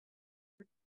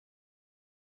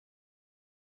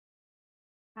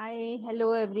Hi,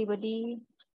 hello everybody.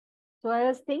 So I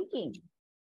was thinking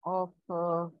of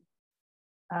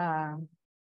uh,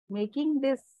 making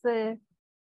this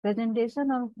presentation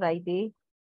on Friday,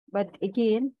 but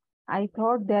again, I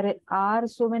thought there are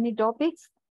so many topics.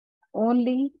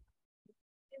 Only,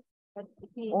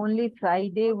 only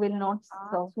Friday will not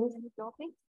suffice.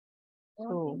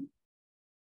 So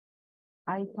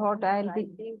I thought I'll be.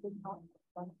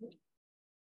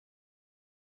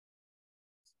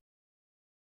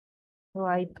 So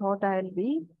I thought I'll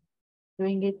be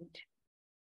doing it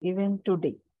even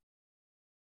today.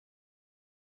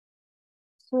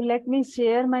 So let me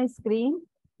share my screen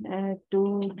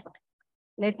to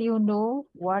let you know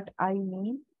what I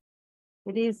mean.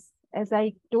 It is, as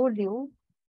I told you,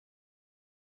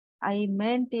 I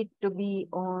meant it to be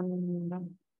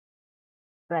on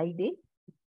Friday,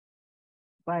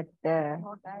 but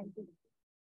Friday,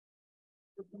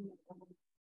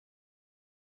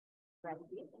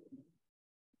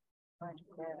 but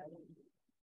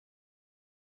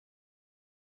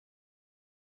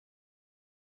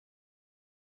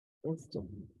just a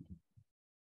minute.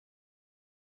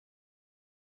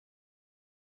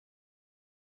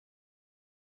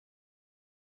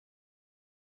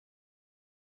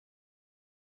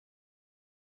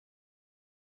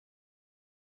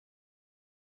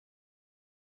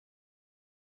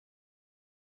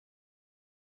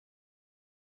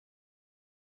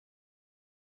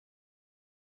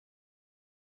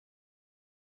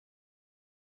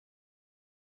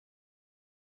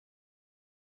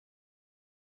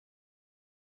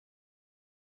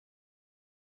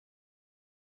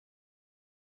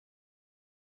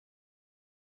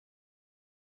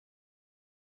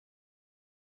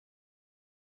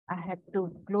 I had to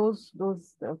close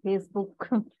those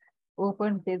Facebook,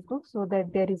 open Facebook so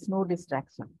that there is no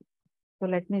distraction. So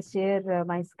let me share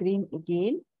my screen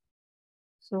again.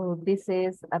 So this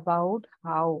is about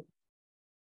how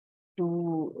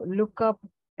to look up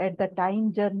at the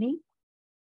time journey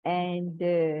and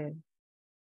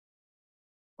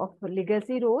of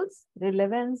legacy roles,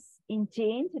 relevance in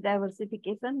change,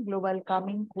 diversification, global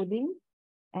calming, cooling,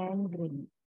 and greening.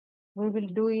 We will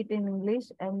do it in English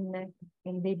and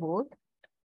Hindi both.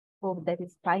 Hope that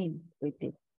is fine with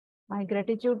it. My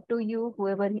gratitude to you,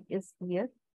 whoever is here.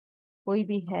 कोई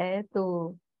भी है तो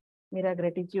मेरा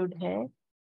gratitude है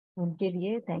उनके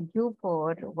लिए. Thank you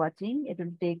for watching. It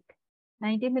will take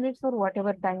 90 minutes or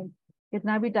whatever time.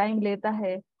 कितना भी time लेता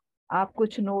है, आप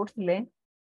कुछ notes लें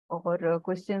और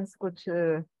क्वेश्चंस कुछ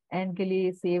एंड के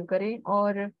लिए सेव करें.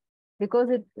 और because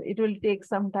it will take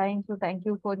some time, so thank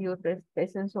you for your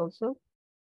patience also.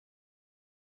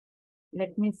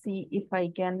 Let me see if I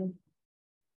can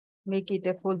make it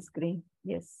a full screen.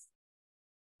 Yes,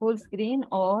 full screen.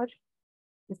 और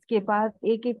इसके बाद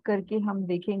एक एक करके हम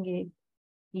देखेंगे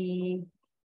कि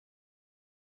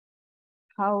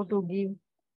how to give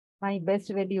my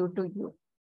best value to you.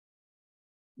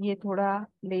 ये थोड़ा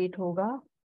लेट होगा.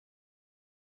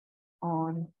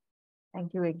 on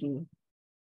thank you again.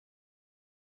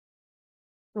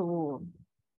 तो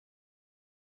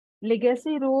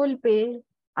लेगेसी रोल पे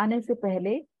आने से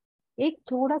पहले एक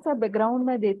थोड़ा सा बैकग्राउंड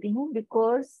मैं देती हूँ.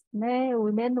 बिकॉज मैं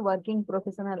वुमेन वर्किंग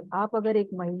प्रोफेशनल, आप अगर एक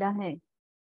महिला हैं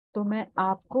तो मैं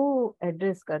आपको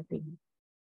एड्रेस करती हूँ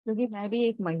क्योंकि मैं भी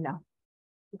एक महिला.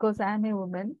 Because I am a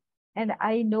women and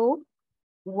I know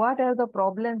what are the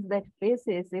problems that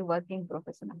faces a working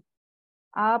professional.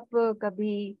 आप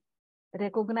कभी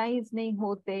रिकॉग्नाइज नहीं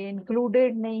होते,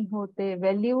 इंक्लूडेड नहीं होते,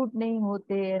 वैल्यूड नहीं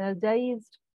होते,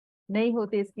 एनर्जाइज्ड नहीं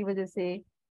होते. इसकी वजह से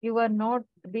you are not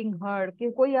being heard,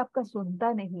 कि कोई आपका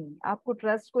सुनता नहीं, आपको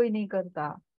ट्रस्ट कोई नहीं करता.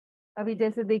 अभी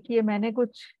जैसे देखिए, मैंने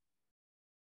कुछ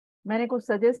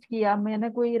सजेस्ट किया, मैंने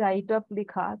कोई राइट अप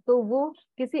लिखा, तो वो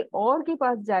किसी और के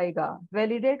पास जाएगा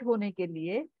वैलिडेट होने के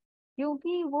लिए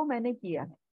क्योंकि वो मैंने किया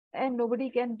है. And nobody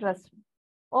can trust.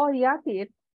 और या फिर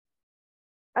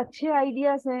अच्छे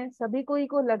आइडियाज हैं, सभी कोई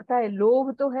को लगता है, लोभ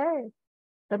तो है,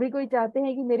 सभी कोई चाहते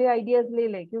हैं कि मेरे आइडियाज ले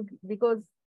ले क्योंकि बिकॉज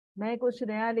मैं कुछ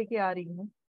नया लेके आ रही हूँ.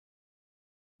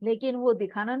 लेकिन वो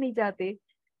दिखाना नहीं चाहते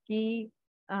कि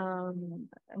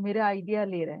मेरा आइडिया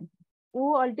ले रहे हैं.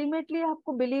 वो अल्टीमेटली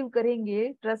आपको बिलीव करेंगे,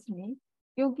 ट्रस्ट मी,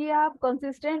 क्योंकि आप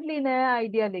कंसिस्टेंटली नया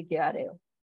आइडिया लेके आ रहे हो.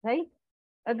 राइट.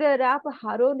 अगर आप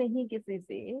हारो नहीं किसी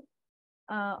से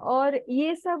और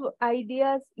ये सब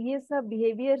आइडियाज, ये सब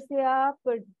बिहेवियर से आप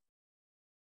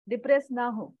डिप्रेस ना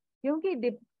हो,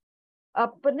 क्योंकि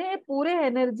अपने पूरे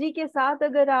एनर्जी के साथ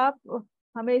अगर आप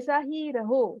हमेशा ही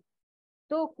रहो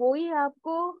तो कोई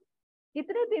आपको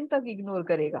कितने दिन तक इग्नोर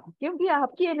करेगा, क्योंकि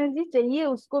आपकी एनर्जी चाहिए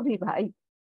उसको भी भाई.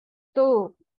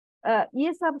 तो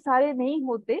ये सब सारे नहीं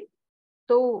होते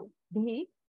तो भी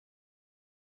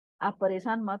आप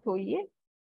परेशान मत होइए,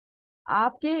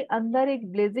 आपके अंदर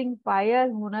एक ब्लेजिंग फायर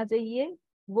होना चाहिए,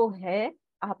 वो है,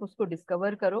 आप उसको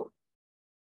डिस्कवर करो।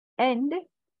 And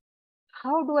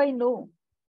how do I know?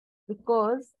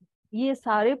 Because ये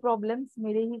सारे प्रॉब्लम्स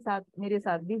मेरे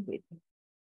साथ भी हुए थे।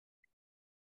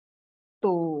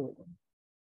 तो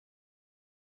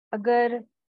अगर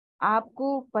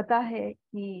आपको पता है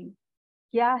कि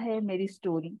क्या है मेरी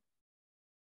स्टोरी,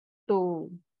 तो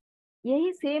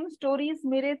यही सेम स्टोरीज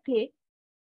मेरे थे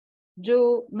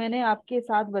जो मैंने आपके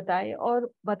साथ बताए,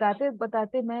 और बताते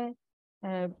बताते मैं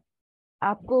अ,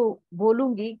 आपको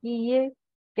बोलूंगी कि ये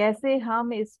कैसे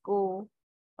हम इसको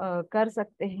कर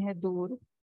सकते हैं दूर।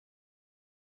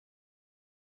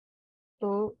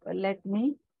 तो लेट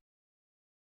मी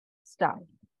स्टार्ट।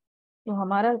 तो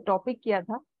हमारा टॉपिक क्या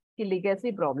था कि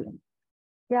लिगेसी प्रॉब्लम।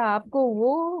 क्या आपको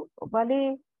वो वाले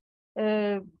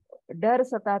डर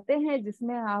सताते हैं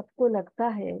जिसमें आपको लगता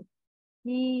है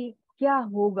कि क्या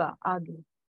होगा आगे?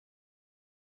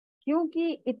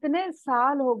 क्योंकि इतने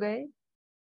साल हो गए,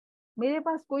 मेरे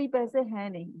पास कोई पैसे हैं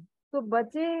नहीं, तो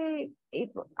बचे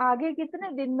आगे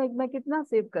कितने दिन में मैं कितना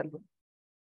सेव कर लूं?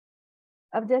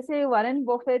 अब जैसे वॉरेन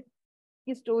बफेट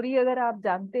की स्टोरी अगर आप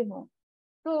जानते हो,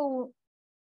 तो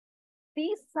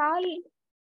 30 साल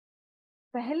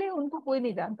पहले उनको कोई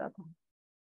नहीं जानता था,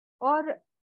 और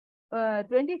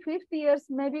 25th ईयर्स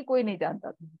में भी कोई नहीं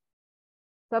जानता था।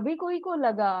 सभी कोई को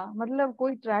लगा, मतलब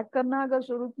कोई ट्रैक करना अगर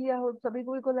शुरू किया हो, सभी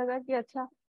कोई को लगा कि अच्छा,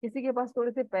 किसी के पास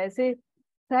थोड़े से पैसे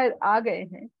शायद आ गए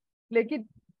हैं। लेकिन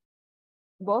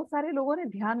बहुत सारे लोगों ने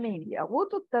ध्यान नहीं दिया। वो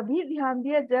तो तभी ध्यान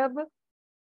दिया जब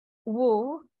वो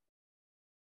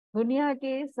दुनिया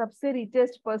के सबसे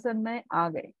रिचेस्ट पर्सन में आ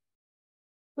गए।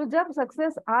 तो जब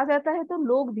सक्सेस आ जाता है तो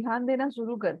लोग ध्यान देना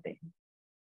शुरू करते हैं।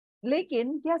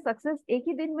 लेकिन क्या सक्सेस एक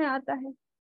ही दिन में आता है?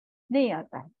 नहीं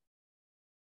आता है।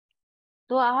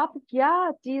 तो आप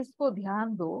क्या चीज को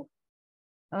ध्यान दो।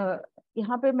 अ,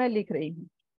 यहाँ पे मैं लिख रही हूँ,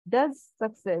 does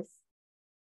success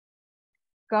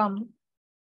come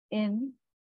in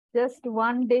just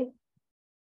one day?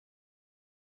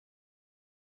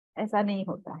 ऐसा नहीं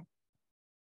होता है।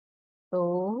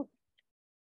 तो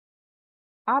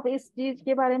आप इस चीज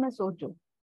के बारे में सोचो।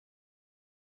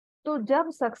 तो जब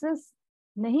सक्सेस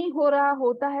नहीं हो रहा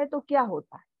होता है तो क्या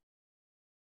होता है?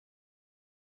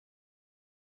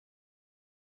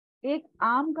 एक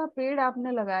आम का पेड़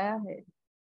आपने लगाया है,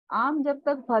 आम जब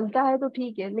तक फलता है तो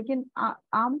ठीक है, लेकिन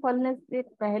आम फलने से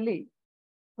पहले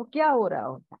तो क्या हो रहा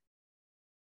होता है?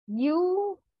 You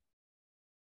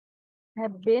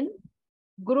have been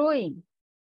growing.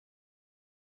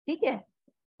 ठीक है?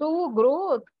 तो वो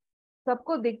ग्रोथ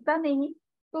सबको दिखता नहीं,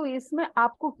 तो इसमें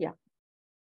आपको क्या?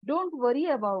 Don't worry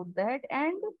about that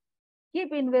and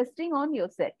keep investing on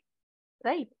yourself.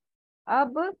 Right?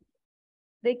 अब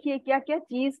देखिए, क्या क्या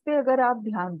चीज पे अगर आप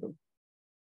ध्यान दो।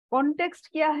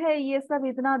 कॉन्टेक्स्ट क्या है ये सब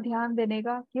इतना ध्यान देने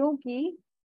का? क्योंकि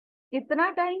इतना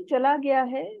टाइम चला गया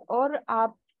है, और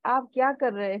आप क्या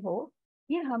कर रहे हो,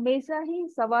 ये हमेशा ही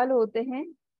सवाल होते हैं,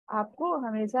 आपको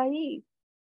हमेशा ही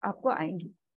आपको आएंगे।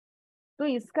 तो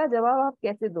इसका जवाब आप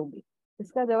कैसे दोगे?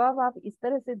 इसका जवाब आप इस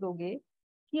तरह से दोगे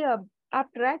कि अब आप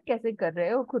ट्रैक कैसे कर रहे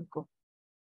हो खुद को।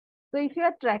 तो if you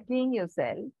are tracking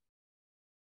yourself,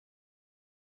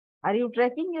 are you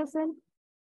tracking yourself?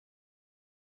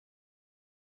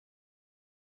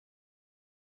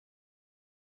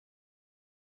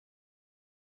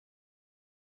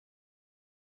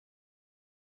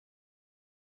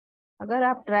 अगर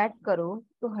आप ट्रैक करो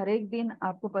तो हर एक दिन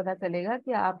आपको पता चलेगा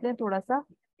कि आपने थोड़ा सा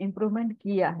इम्प्रूवमेंट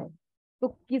किया है। तो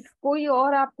कोई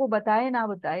और आपको बताए ना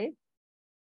बताए,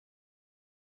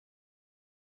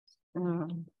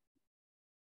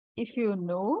 if you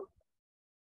know,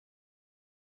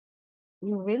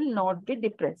 you will not be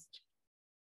depressed.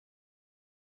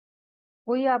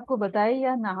 कोई आपको बताए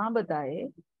या ना बताए,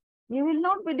 you will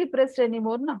not be depressed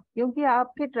anymore ना, क्योंकि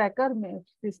आपके ट्रैकर में,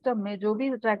 सिस्टम में, जो भी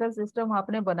ट्रैकर सिस्टम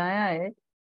आपने बनाया है,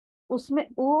 उसमें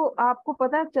वो आपको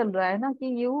पता चल रहा है ना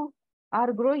कि you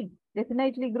are growing,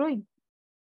 definitely growing.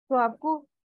 तो आपको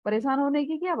परेशान होने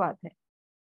की क्या बात है?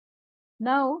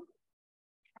 नाउ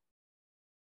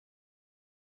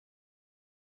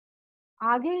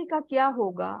आगे का क्या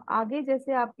होगा? आगे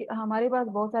जैसे आपके हमारे पास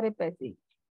बहुत सारे पैसे,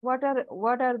 what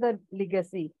are the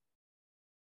legacy,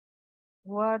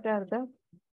 what are the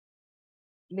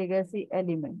legacy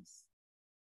elements?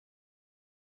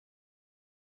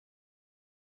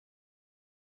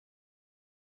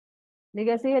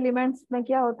 Legacy elements में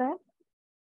क्या होता है?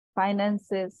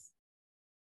 Finances,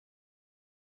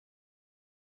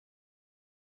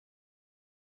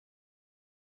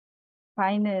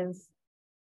 finance,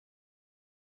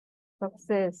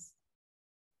 success,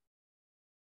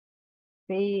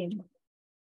 fame,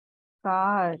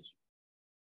 car,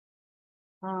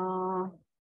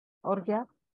 और क्या,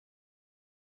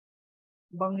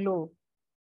 बंगलो,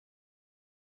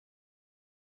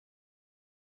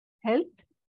 हेल्थ,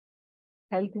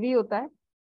 हेल्थ भी होता है।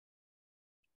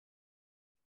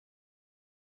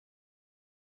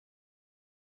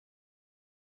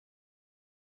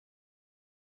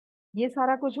 ये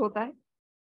सारा कुछ होता है,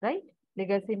 राइट,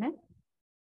 लेगेसी में।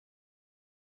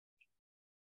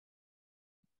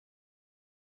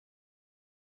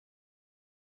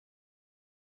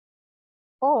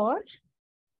 और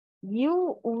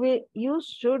you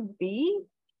should be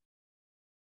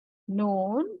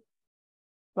known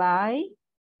by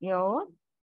your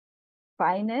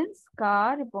finance,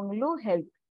 car, bungalow, health,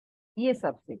 ये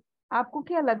सब से। आपको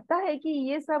क्या लगता है कि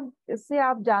ये सब इससे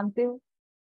आप जानते हो?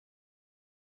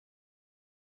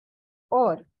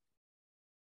 और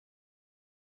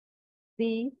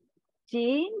the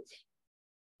change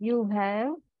you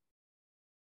have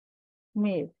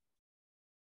made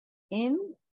in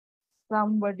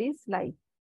somebody's life,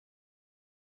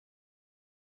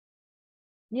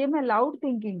 ये मैं लाउड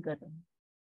थिंकिंग कर रही हूँ।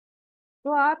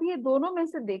 तो आप ये दोनों में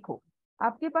से देखो,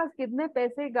 आपके पास कितने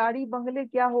पैसे, गाड़ी, बंगले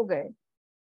क्या हो गए,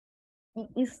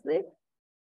 इससे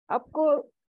आपको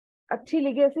अच्छी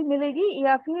लेगेसी मिलेगी,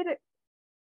 या फिर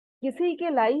किसी के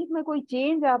लाइफ में कोई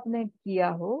चेंज आपने किया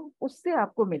हो उससे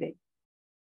आपको मिलेगी।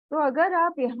 तो अगर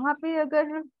आप यहाँ पे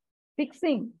अगर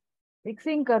फिक्सिंग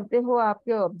फिक्सिंग करते हो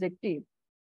आपके ऑब्जेक्टिव,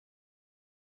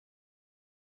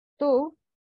 तो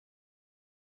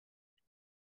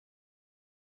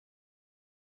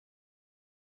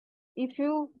if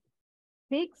you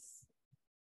fix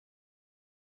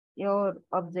your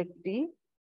objective,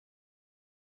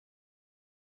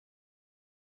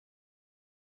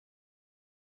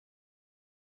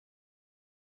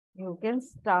 you can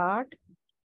start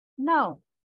now.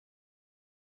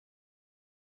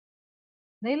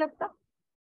 नहीं लगता?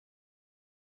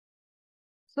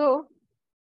 सो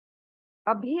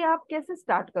अभी आप कैसे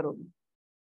स्टार्ट करोगे?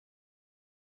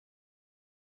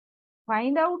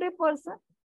 फाइंड आउट ए पर्सन,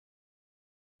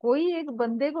 कोई एक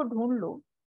बंदे को ढूंढ लो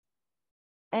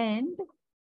एंड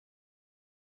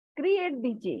क्रिएट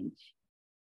द चेंज।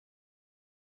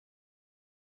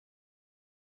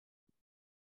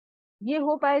 ये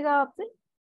हो पाएगा आपसे?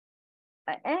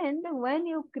 And when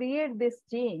you create this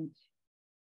change,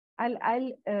 I'll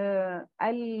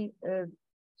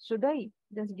should I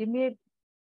just give me a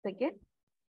second?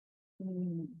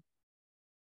 Hmm.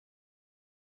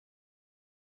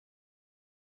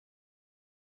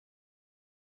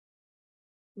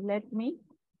 Let me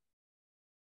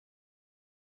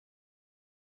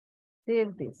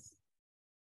save this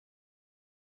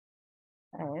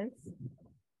as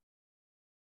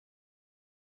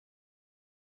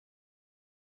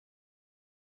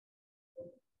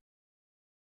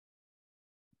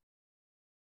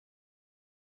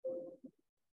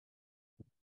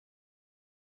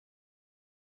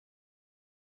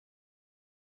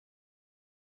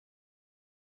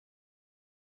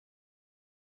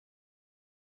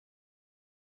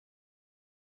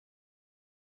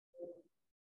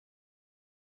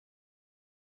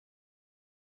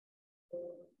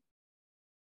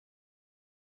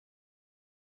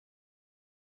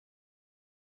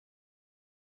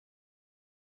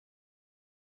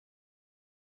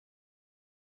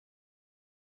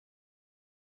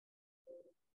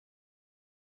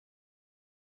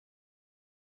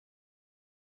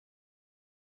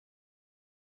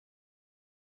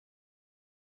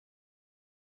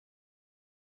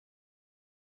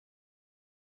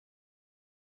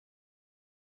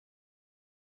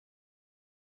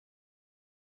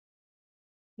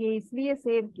ये इसलिए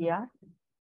सेव किया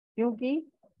क्योंकि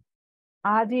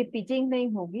आज ये टीचिंग नहीं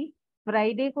होगी,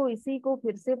 फ्राइडे को इसी को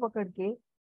फिर से पकड़ के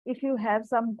if you have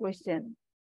some question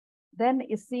then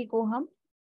इसी को हम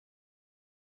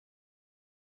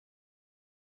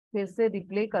फिर से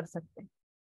रिप्ले कर सकते हैं,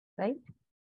 राइट?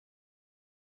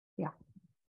 या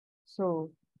so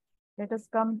let us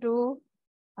come to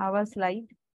our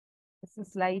slide. इस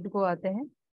स्लाइड को आते हैं।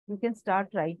 You can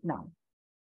start right now,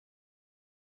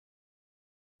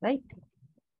 right?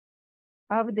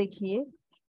 अब देखिए,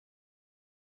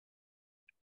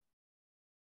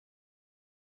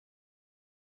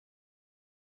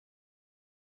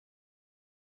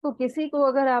 तो किसी को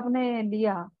अगर आपने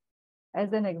लिया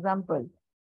as an example,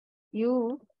 you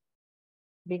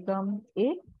become a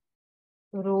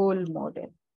role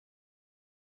model.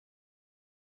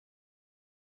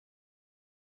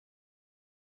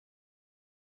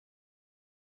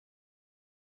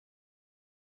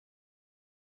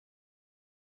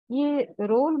 ये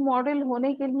रोल मॉडल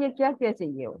होने के लिए क्या क्या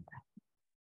चाहिए होता है?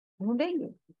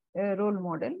 ढूंढेंगे रोल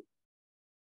मॉडल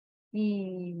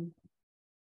कि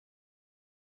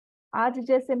आज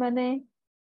जैसे मैंने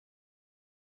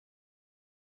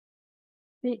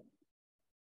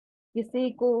किसी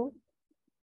को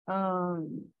अ,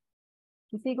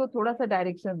 किसी को थोड़ा सा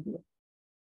डायरेक्शन दिया,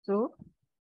 so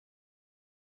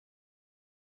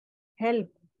help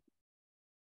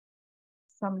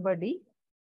somebody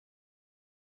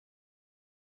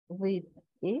with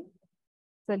a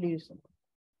solution।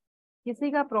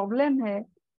 किसी का प्रॉब्लम है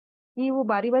कि वो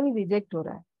बारी बारी रिजेक्ट हो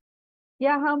रहा है,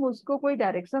 क्या हम उसको कोई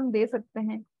डायरेक्शन दे सकते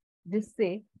हैं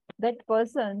जिससे that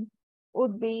person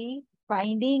would be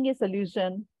finding a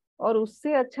solution और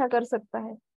उससे अच्छा कर सकता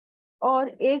है। और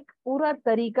एक पूरा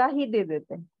तरीका ही दे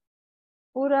देते हैं,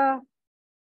 पूरा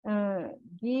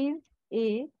give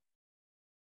a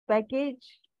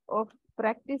package of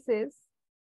practices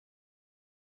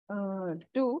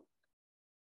to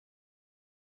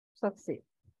success.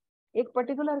 एक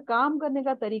पर्टिकुलर काम करने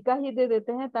का तरीका ही दे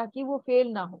देते हैं ताकि वो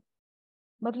फेल ना हो।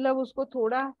 मतलब उसको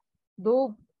थोड़ा दो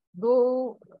दो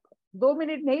 2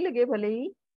 मिनट नहीं लगे, भले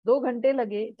ही 2 घंटे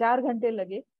लगे, 4 घंटे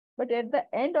लगे, but at the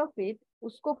end of it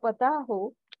उसको पता हो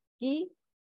कि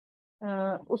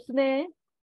उसने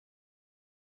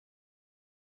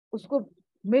उसको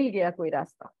मिल गया कोई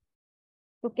रास्ता।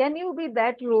 तो can you B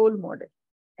that role model?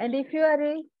 And if you are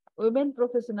a women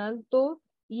professional, तो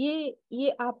ये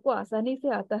आपको आसानी से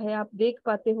आता है, आप देख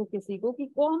पाते हो किसी को कि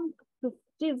कौन किस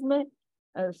चीज में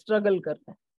स्ट्रगल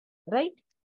करता है, राइट?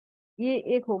 ये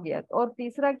एक हो गया। और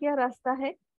तीसरा क्या रास्ता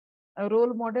है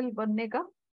रोल मॉडल बनने का?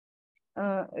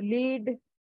 Lead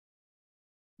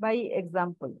by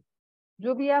example.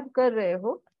 जो भी आप कर रहे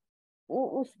हो वो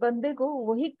उस बंदे को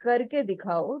वही करके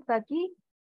दिखाओ ताकि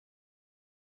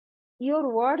your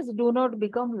words do not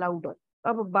become louder.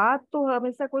 अब बात तो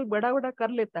हमेशा कोई बड़ा बड़ा कर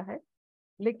लेता है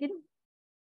लेकिन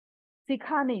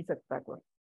सिखा नहीं सकता कोई।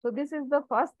 सो this is the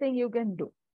first thing you can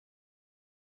do.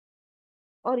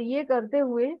 और ये करते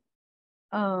हुए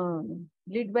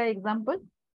lead by example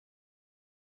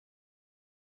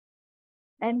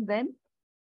and then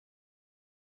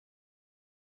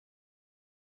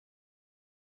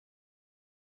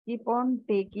keep on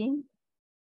taking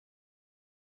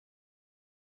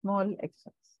small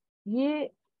actions. ये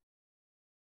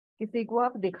किसी को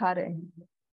आप दिखा रहे हैं।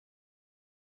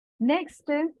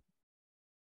 Next,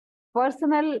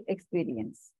 personal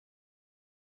experience.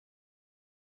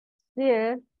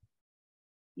 Share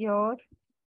your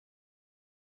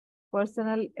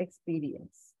personal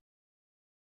experience.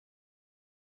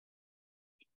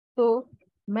 तो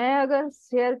मैं अगर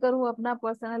शेयर करूं अपना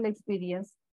पर्सनल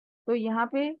एक्सपीरियंस, तो यहाँ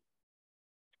पे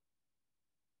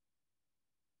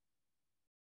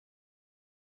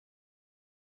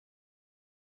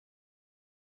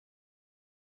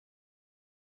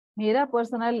मेरा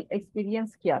पर्सनल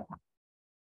एक्सपीरियंस क्या था?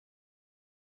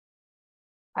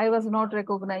 I was not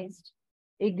recognized,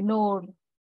 ignored,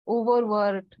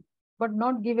 overworked, but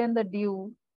not given the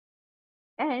due,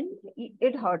 and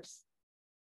it hurts।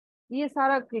 ये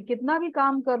सारा कितना भी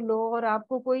काम कर लो और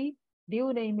आपको कोई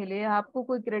ड्यू नहीं मिले, आपको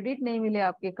कोई क्रेडिट नहीं मिले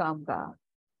आपके काम का,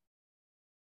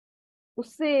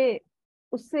 उससे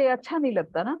उससे अच्छा नहीं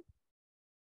लगता ना।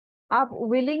 आप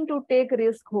विलिंग टू टेक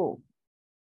रिस्क हो।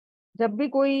 जब भी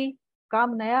कोई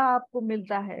काम नया आपको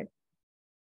मिलता है,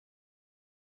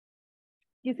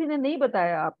 किसी ने नहीं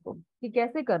बताया आपको कि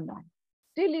कैसे करना है,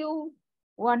 still you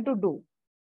want to do,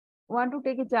 want to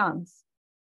take a chance,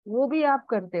 वो भी आप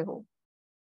करते हो।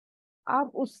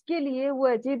 आप उसके लिए, वो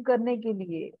अचीव करने के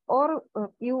लिए, और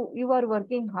you you are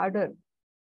working harder.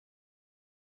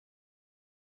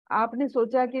 आपने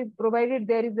सोचा कि provided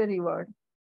there is a reward,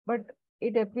 but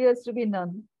it appears to be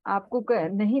none. आपको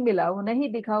नहीं मिला, वो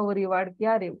नहीं दिखा वो रिवॉर्ड,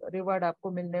 क्या रिवॉर्ड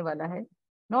आपको मिलने वाला है।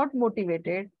 Not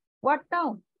motivated, what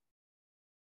now?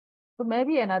 तो may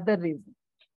be another reason,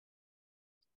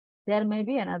 there may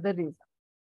be another reason.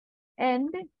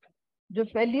 And जो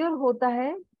फेल्यूर होता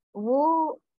है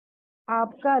वो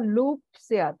आपका लूप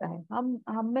से आता है।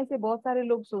 हम में से बहुत सारे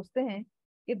लोग सोचते हैं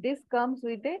कि this comes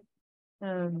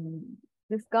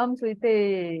with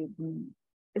a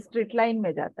straight line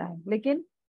में जाता है, लेकिन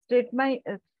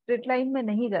स्ट्रेट लाइन में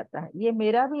नहीं जाता है। ये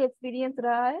मेरा भी एक्सपीरियंस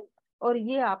रहा है और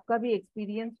ये आपका भी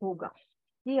एक्सपीरियंस होगा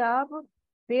कि आप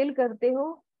फेल करते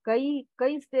हो, कई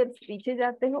कई स्टेप्स पीछे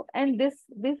जाते हो। And this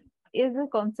this is a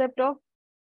concept of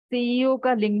CEO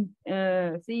का।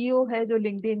 सीईओ है जो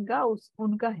लिंक्डइन का, उस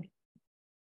उनका है।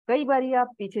 कई बारी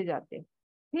आप पीछे जाते हो,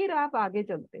 फिर आप आगे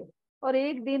चलते हो, और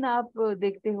एक दिन आप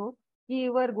देखते हो कि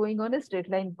you are going on a straight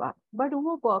line path, but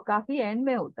वो काफी एंड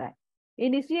में होता है।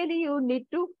 Initially you need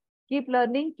to keep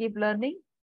learning, keep learning.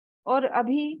 और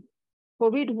अभी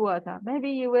कोविड हुआ था, मैं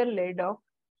भी you are laid off,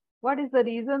 What is the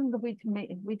reason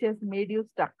which has made you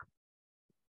stuck?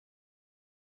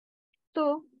 तो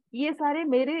ये सारे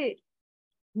मेरे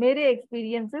मेरे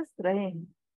एक्सपीरियंसेस रहे हैं।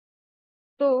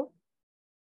 तो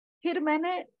फिर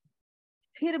मैंने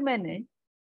फिर मैंने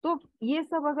तो ये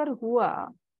सब अगर हुआ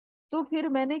तो फिर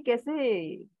मैंने कैसे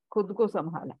खुद को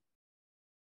संभाला,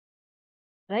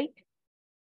 राइट?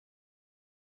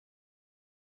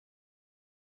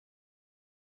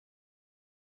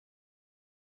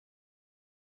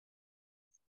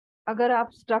 अगर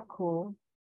आप स्टक हो,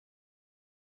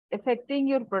 इफेक्टिंग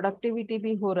योर प्रोडक्टिविटी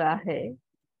भी हो रहा है,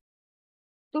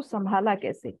 तो संभाला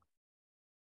कैसे?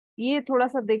 ये थोड़ा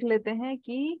सा देख लेते हैं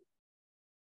कि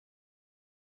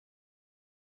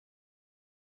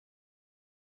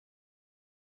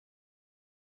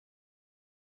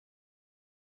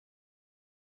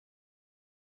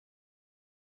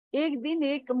एक दिन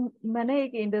मैंने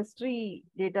एक इंडस्ट्री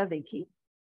डेटा देखी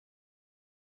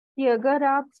कि अगर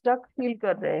आप स्टक फील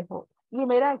कर रहे हो, ये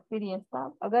मेरा एक्सपीरियंस था,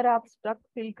 अगर आप स्टक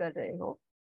फील कर रहे हो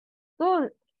तो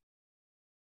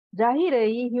जाहिर है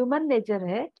ये ह्यूमन नेचर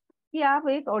है कि आप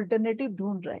एक ऑल्टरनेटिव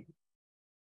ढूंढ रहे हैं।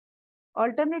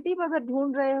 ऑल्टरनेटिव अगर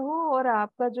ढूंढ रहे हो और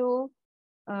आपका जो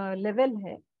लेवल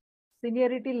है,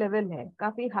 सीनियरिटी लेवल है,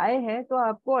 काफी हाई है, तो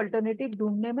आपको ऑल्टरनेटिव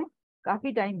ढूंढने में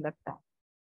काफी टाइम लगता है।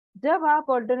 जब आप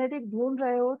ऑल्टरनेटिव ढूंढ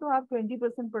रहे हो तो आप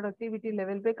 20% प्रोडक्टिविटी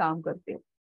लेवल पे काम करते हो।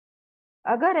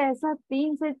 अगर ऐसा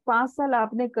 3 से 5 साल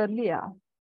आपने कर लिया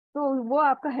तो वो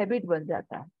आपका हैबिट बन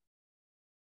जाता है।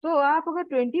 तो आप अगर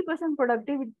 20%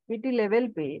 प्रोडक्टिविटी लेवल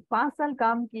पे 5 साल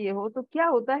काम किए हो तो क्या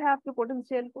होता है आपके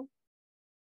पोटेंशियल को?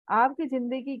 आपकी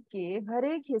जिंदगी के हर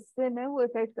एक हिस्से में वो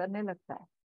इफेक्ट करने लगता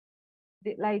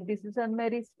है, लाइक डिसीजन में,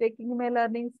 रिस्क टेकिंग में,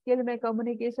 लर्निंग स्किल में,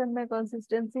 कम्युनिकेशन में,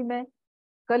 कंसिस्टेंसी में,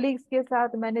 कलीग्स के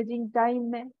साथ, मैनेजिंग टाइम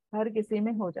में, हर किसी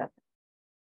में हो जाता है।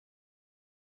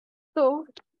 तो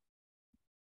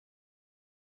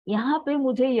यहाँ पे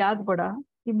मुझे याद पड़ा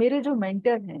कि मेरे जो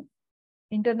मेंटर हैं,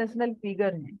 इंटरनेशनल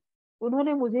फिगर हैं,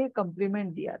 उन्होंने मुझे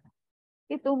कॉम्प्लीमेंट दिया था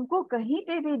कि तुमको कहीं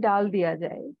पे भी डाल दिया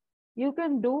जाए, यू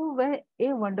कैन डू वह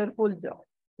ए वंडरफुल जॉब।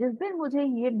 जिस दिन मुझे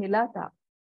ये मिला था,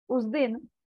 उस दिन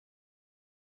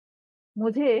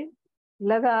मुझे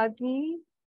लगा कि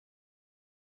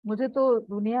मुझे तो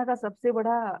दुनिया का सबसे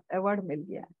बड़ा अवार्ड मिल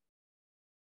गया।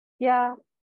 क्या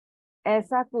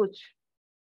ऐसा कुछ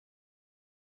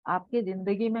आपकी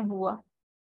जिंदगी में हुआ?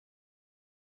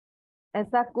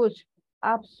 ऐसा कुछ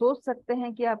आप सोच सकते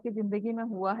हैं कि आपकी जिंदगी में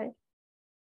हुआ है?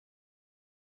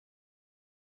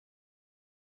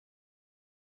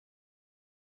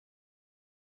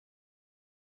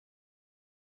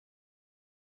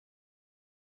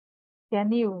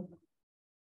 Can you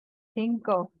think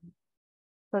of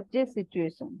such A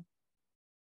situation?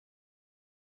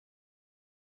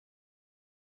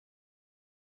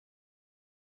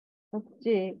 Such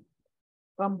A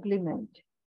complement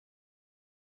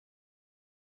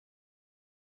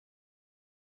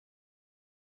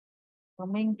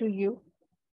coming to you?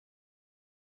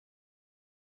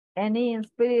 Any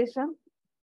inspiration?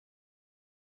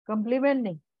 Complement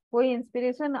नहीं, कोई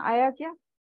इंस्पिरेशन आया क्या?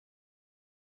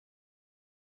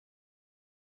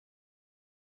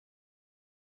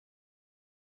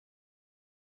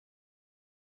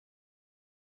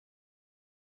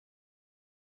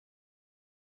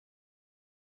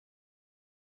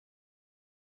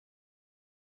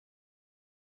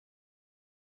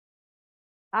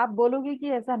 आप बोलोगे कि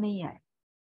ऐसा नहीं आया,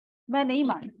 मैं नहीं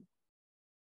मानती।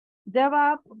 जब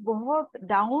आप बहुत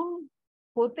डाउन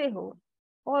होते हो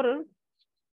और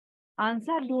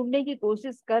आंसर ढूंढने की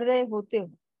कोशिश कर रहे होते हो,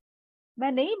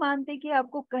 मैं नहीं मानती कि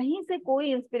आपको कहीं से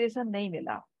कोई इंस्पिरेशन नहीं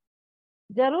मिला।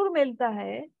 जरूर मिलता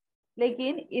है,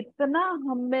 लेकिन इतना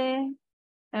हमें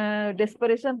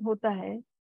डिस्परेशन होता है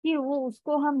कि वो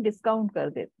उसको हम डिस्काउंट कर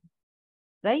देते हैं,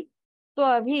 राइट? तो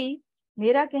अभी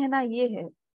मेरा कहना ये है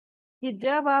कि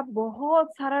जब आप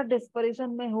बहुत सारा डिस्परेशन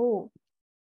में हो,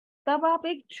 तब आप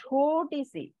एक छोटी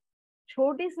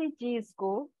सी चीज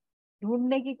को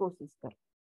ढूंढने की कोशिश करें।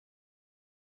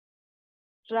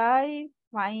 ट्राई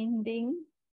फाइंडिंग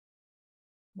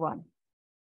वन,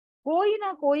 कोई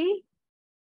ना कोई।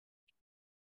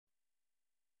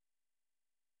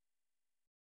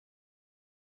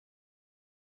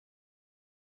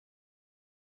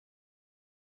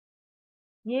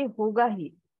 ये होगा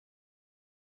ही,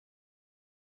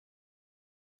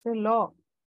 law,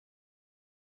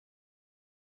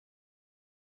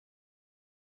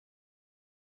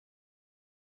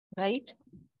 right?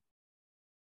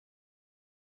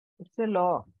 It's a law.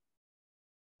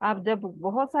 आप जब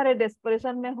बहुत सारे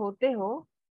डेस्परेशन में होते हो,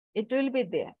 it will be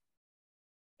there,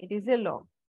 it is a law.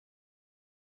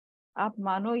 आप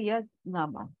मानो या ना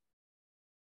मानो।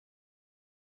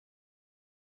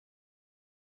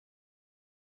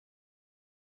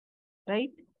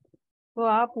 राइट। तो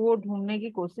आप वो ढूंढने की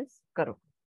कोशिश करो।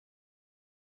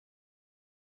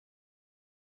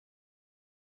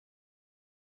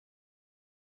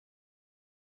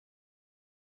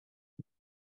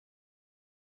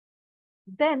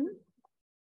 Then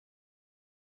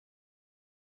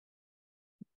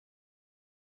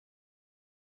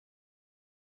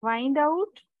find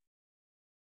out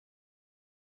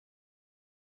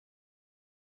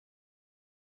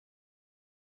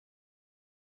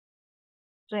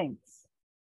strengths.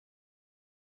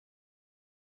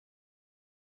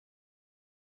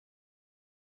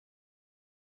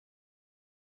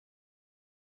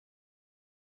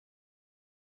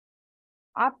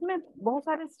 आप में बहुत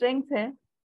सारे स्ट्रेंथ्स हैं।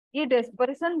 ये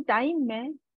डेस्परेशन टाइम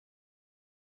में,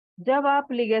 जब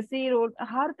आप लिगेसी रोड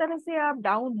हर तरह से आप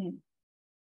डाउन हैं,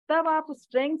 तब आप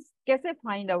स्ट्रेंथ्स कैसे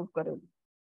फाइंड आउट करोगे?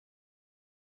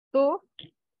 तो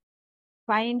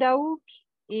find out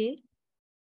A,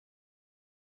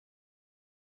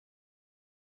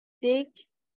 take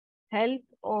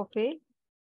help of A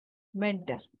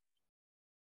mentor.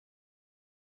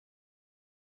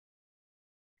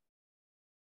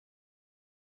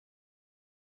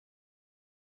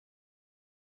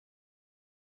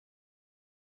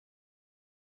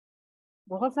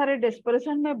 बहुत सारे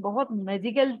डेस्परेशन में बहुत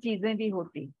मैजिकल चीजें भी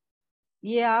होती,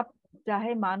 ये आप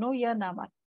चाहे मानो या ना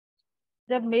मानो।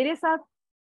 जब मेरे साथ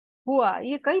हुआ,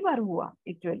 ये कई बार हुआ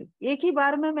एक्चुअली, एक ही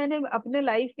बार में मैंने अपने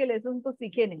लाइफ के लेसन तो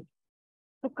सीखे नहीं,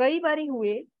 तो कई बार ही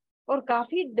हुए। और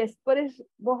काफी डेस्परेट,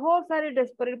 बहुत सारे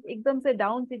डेस्परेट एकदम से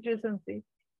डाउन सिचुएशन से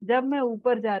जब मैं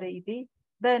ऊपर जा रही थी,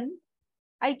 then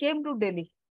I came to Delhi.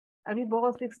 अभी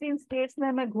बहुत 16 स्टेट्स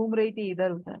में मैं घूम रही थी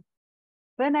इधर उधर।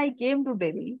 When I came to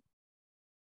Delhi,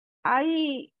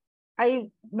 I I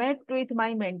met with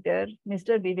my mentor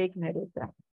mister Vivek Mehrotra.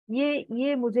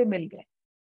 ये मुझे मिल गए।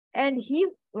 एंड ही,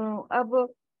 अब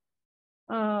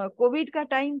कोविड का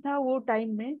टाइम था वो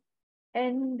टाइम में।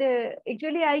 And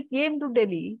actually I came to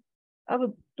Delhi, अब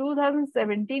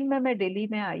 2017 में मैं दिल्ली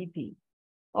में आई थी।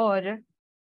 और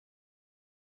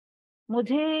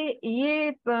मुझे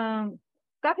ये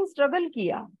काफी स्ट्रगल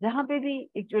किया जहाँ पे भी,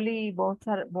 एक्चुअली बहुत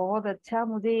सारा बहुत अच्छा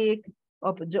मुझे एक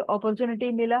जो अपॉर्चुनिटी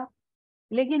मिला।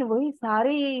 लेकिन वही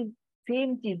सारी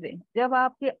सेम चीजें जब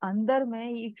आपके अंदर में,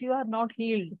 if you are not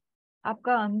healed,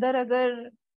 आपका अंदर अगर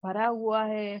भरा हुआ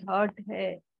है, हर्ट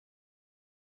है,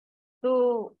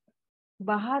 तो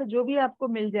बाहर जो भी आपको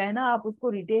मिल जाए ना, आप उसको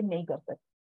रिटेन नहीं कर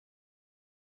सकते।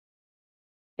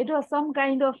 It was some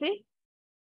kind of a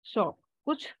shock.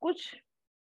 कुछ कुछ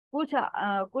कुछ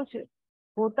कुछ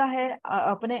होता है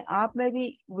अपने आप में भी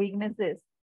वीकनेसेस,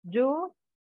 जो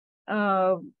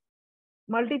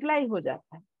मल्टीप्लाई हो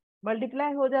जाता है,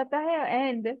 मल्टीप्लाई हो जाता है।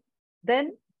 एंड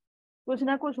देन कुछ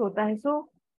ना कुछ होता है।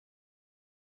 So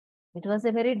it was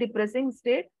a very depressing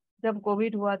state जब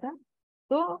कोविड हुआ था।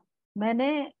 तो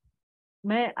मैंने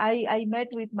मैं I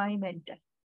met with my mentor.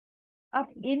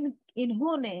 अब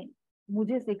इन्होंने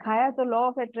मुझे सिखाया तो लॉ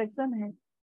ऑफ अट्रैक्शन है।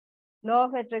 लॉ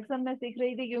ऑफ अट्रैक्शन में सीख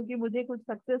रही थी क्योंकि मुझे कुछ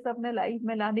सक्सेस अपने लाइफ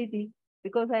में लानी थी,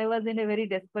 because I was in a very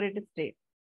desperate state.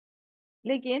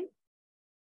 लेकिन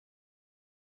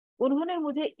उन्होंने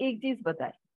मुझे एक चीज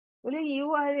बताई, बोले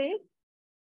you are a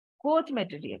coach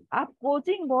material, आप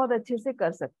कोचिंग बहुत अच्छे से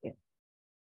कर सकते हैं।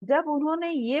 जब उन्होंने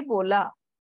ये बोला,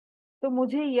 तो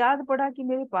मुझे याद पड़ा कि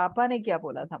मेरे पापा ने क्या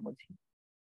बोला था मुझे।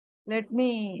 Let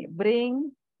me bring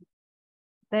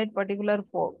that particular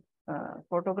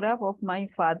photograph of my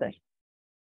father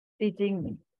teaching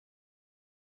me.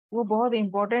 वो बहुत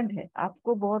इंपॉर्टेंट है,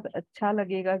 आपको बहुत अच्छा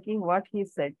लगेगा कि व्हाट ही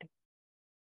सेड।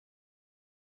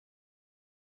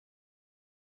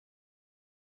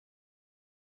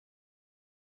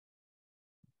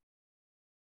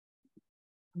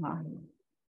 हाँ,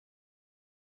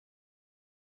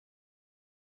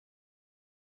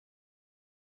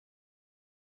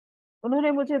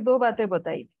 उन्होंने मुझे दो बातें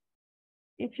बताई।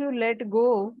 If you let go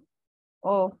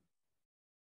off,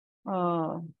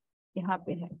 यहाँ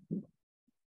पे है,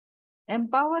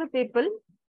 एम्पावर पीपल।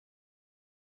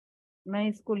 मैं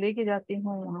इसको लेके जाती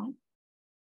हूँ वहाँ।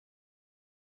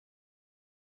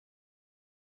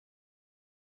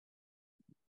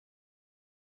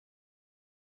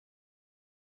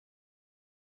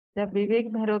 जब विवेक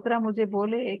मेहरोत्रा मुझे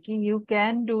बोले कि यू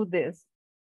कैन डू दिस,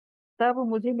 तब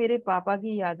मुझे मेरे पापा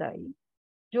की याद आई,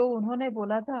 जो उन्होंने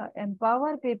बोला था,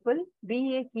 empower people, B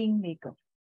a king maker.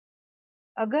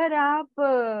 अगर आप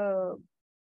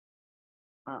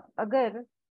अगर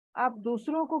आप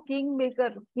दूसरों को किंग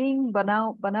मेकर, किंग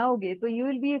बनाओगे, तो you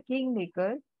will be a king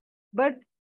maker, but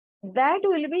that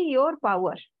will be your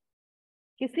power.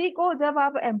 किसी को जब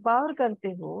आप एम्पावर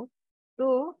करते हो,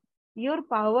 तो your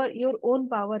power, your own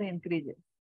power increases.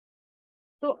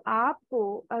 तो आपको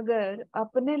अगर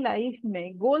अपने लाइफ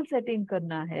में गोल सेटिंग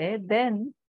करना है,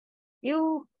 then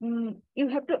you you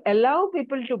have to allow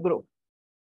people to grow.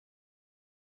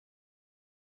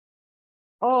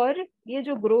 और ये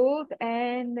जो ग्रोथ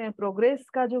एंड प्रोग्रेस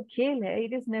का जो खेल है,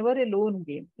 it is never a lone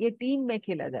game, ये टीम में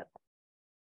खेला जाता है,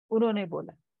 उन्होंने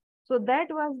बोला। So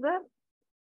that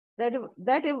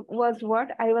was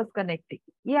what I was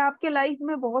connecting. ये आपके लाइफ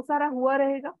में बहुत सारा हुआ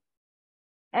रहेगा।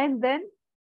 And then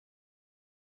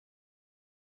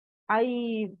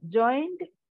I joined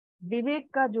Vivek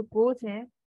का जो कोच है,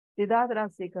 सिद्धार्थ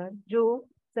राजशेखर, जो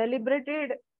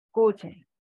सेलिब्रेटेड कोच हैं,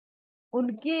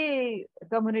 उनके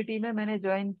कम्युनिटी में मैंने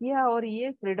ज्वाइन किया और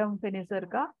ये फ्रीडम फिनिशर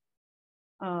का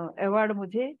अवार्ड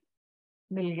मुझे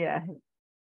मिल गया है।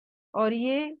 और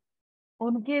ये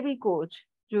उनके भी कोच,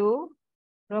 जो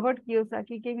रॉबर्ट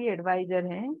कियोसाकी के भी एडवाइजर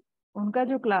हैं, उनका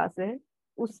जो क्लास है,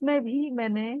 उसमें भी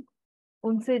मैंने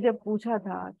उनसे जब पूछा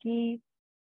था कि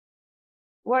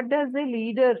what does a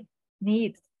leader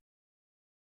needs,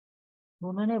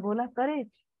 उन्होंने बोला courage.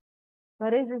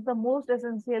 Courage is the most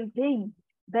essential thing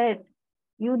that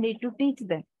you need to teach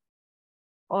them.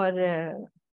 और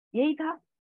यही था।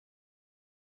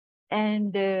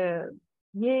 एंड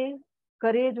ये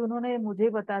करेज उन्होंने मुझे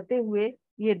बताते हुए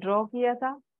ये ड्रॉ किया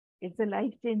था। It's a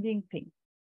life changing thing.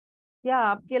 क्या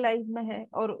आपके लाइफ में है?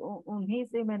 और उन्हीं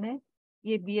से मैंने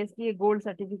ये बीएससी गोल्ड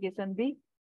सर्टिफिकेशन भी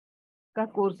का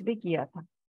कोर्स भी किया था।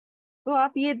 तो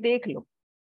आप ये देख लो,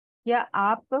 क्या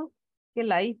आप के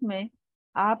लाइफ में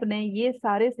आपने ये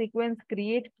सारे सीक्वेंस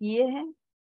क्रिएट किए हैं?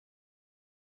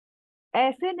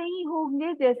 ऐसे नहीं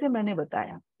होंगे जैसे मैंने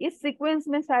बताया, इस सीक्वेंस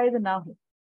में शायद ना हो,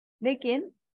 लेकिन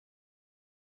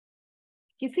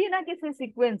किसी ना किसी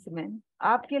सीक्वेंस में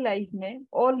आपके लाइफ में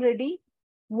ऑलरेडी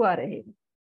हुआ रहेगा।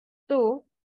 तो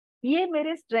ये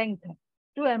मेरे स्ट्रेंथ है,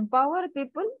 to empower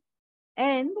people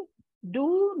and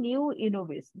do new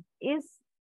innovation is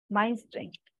my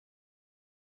strength.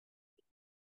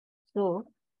 So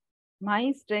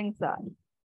my strengths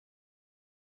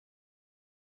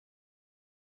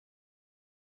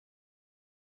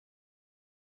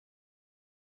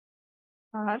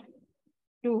are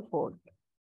two fold: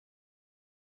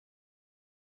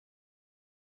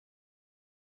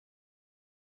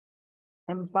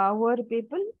 empower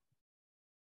people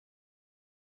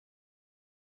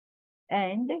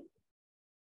and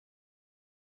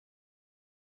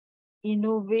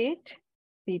innovate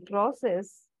the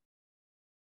process,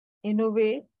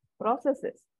 innovate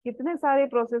processes। कितने सारे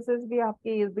प्रोसेसेस भी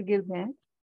आपके इर्द गिर्द हैं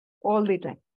all the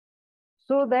time,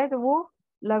 so that वो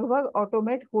लगभग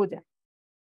ऑटोमेट हो जाए।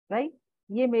 राइट?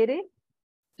 ये मेरे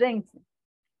स्ट्रेंथ्स हैं।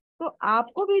 तो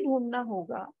आपको भी ढूंढना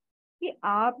होगा कि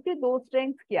आपके दो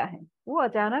स्ट्रेंथ्स क्या हैं। वो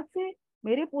अचानक से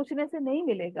मेरे पूछने से नहीं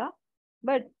मिलेगा,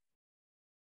 बट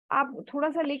आप थोड़ा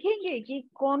सा लिखेंगे कि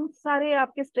कौन सारे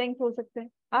आपके स्ट्रेंथ हो सकते हैं,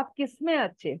 आप किस में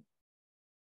अच्छे।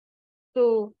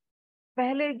 तो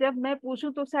पहले जब मैं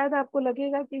पूछूं तो शायद आपको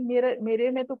लगेगा कि मेरे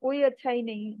में तो कोई अच्छा ही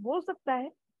नहीं हो सकता है।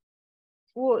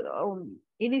 वो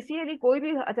इनिशियली कोई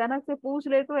भी अचानक से पूछ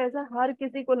ले तो ऐसा हर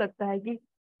किसी को लगता है कि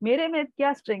मेरे में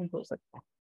क्या स्ट्रेंथ हो सकता है।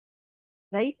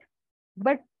 राइट?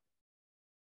 बट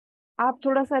आप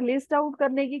थोड़ा सा लिस्ट आउट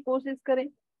करने की कोशिश करें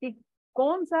कि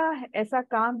कौन सा ऐसा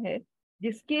काम है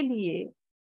जिसके लिए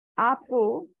आपको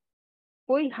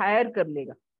कोई हायर कर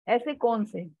लेगा। ऐसे कौन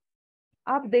से हैं?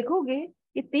 आप देखोगे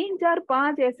कि तीन चार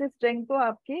पांच ऐसे स्ट्रेंथ तो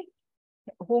आपके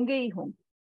होंगे ही होंगे,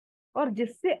 और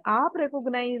जिससे आप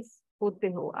रिकॉग्नाइज होते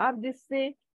हो, आप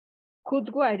जिससे खुद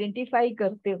को आइडेंटिफाई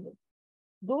करते हो,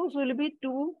 those will be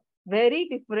to very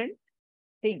different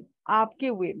thing आपके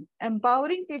वे में।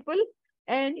 Empowering people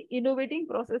and innovating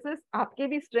processes आपके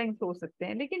भी स्ट्रेंथ हो सकते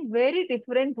हैं, लेकिन वेरी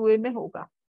डिफरेंट वे में होगा।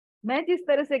 मैं जिस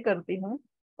तरह से करती हूँ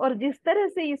और जिस तरह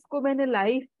से इसको मैंने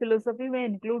लाइफ फिलोसफी में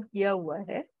इंक्लूड किया हुआ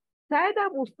है, शायद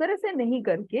आप उस तरह से नहीं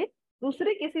करके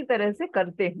दूसरे किसी तरह से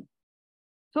करते हैं।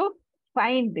 सो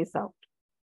फाइंड दिस आउट,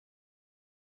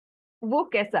 वो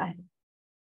कैसा है।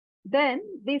 Then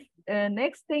this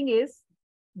next thing is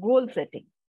goal setting.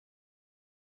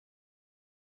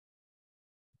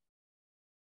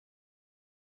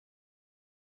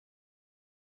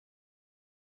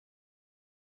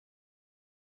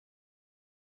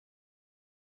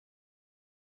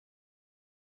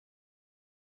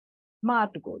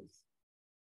 Smart goals,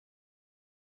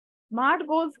 smart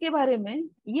goals के बारे में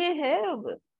ये है,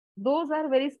 those are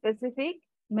very specific,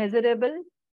 measurable,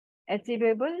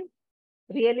 achievable,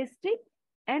 realistic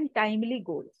and timely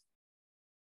goals.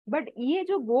 But ये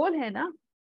जो गोल है ना,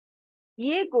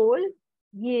 ये गोल,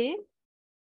 ये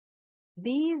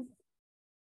these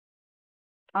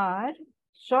are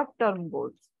short term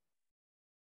goals.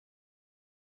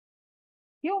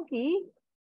 क्योंकि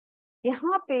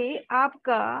यहाँ पे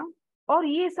आपका, और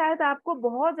ये शायद आपको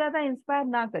बहुत ज्यादा इंस्पायर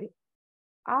ना करे,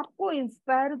 आपको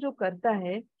इंस्पायर जो करता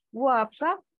है वो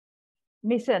आपका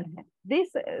मिशन है.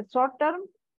 This short term,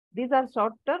 these are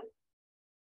short term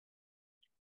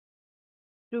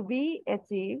to be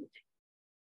achieved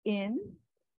in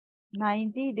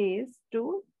 90 days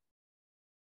to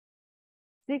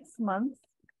 6 months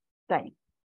time.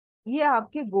 ये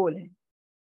आपके गोल है,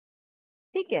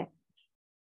 ठीक है.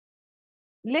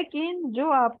 लेकिन जो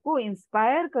आपको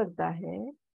इंस्पायर करता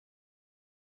है,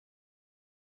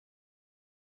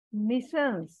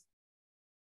 missions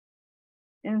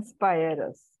inspire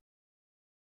us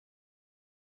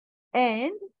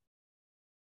and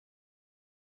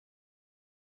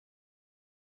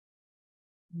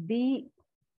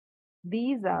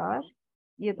these are,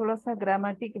 ये थोड़ा सा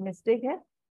ग्रामेटिक मिस्टेक है,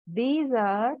 these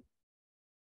are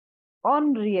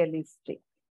unrealistic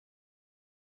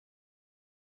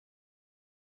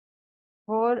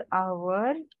for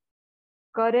our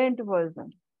current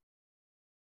version.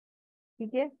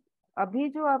 ठीक है, अभी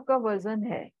जो आपका वर्जन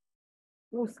है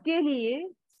उसके लिए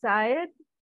शायद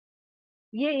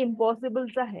ये इम्पॉसिबल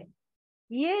सा है.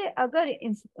 ये अगर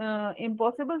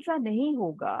इम्पॉसिबल सा नहीं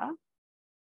होगा,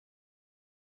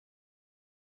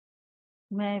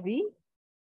 मैं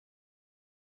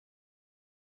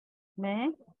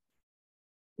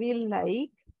feel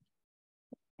like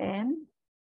an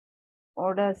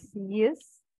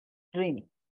audacious dream.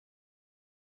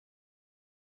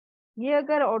 ये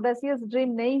अगर ऑडासियस ड्रीम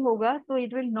नहीं होगा तो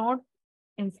इट विल नॉट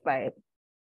इंस्पायर,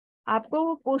 आपको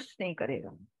वो पुश नहीं करेगा.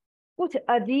 कुछ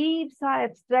अजीब सा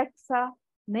एब्स्ट्रैक्ट सा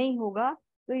नहीं होगा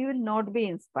तो you will not B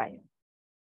inspired.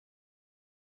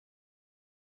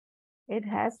 It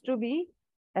has to B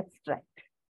abstract.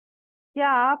 क्या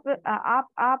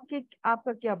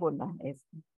आपका क्या बोलना है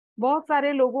इसमें? बहुत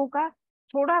सारे लोगों का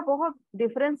थोड़ा बहुत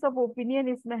डिफरेंस ऑफ ओपिनियन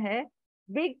इसमें है,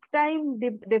 big time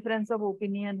difference of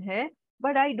opinion है,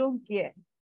 बट आई डोंट केयर.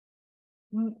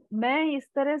 मैं इस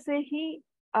तरह से ही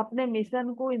अपने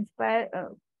मिशन को इंस्पायर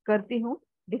करती हूँ,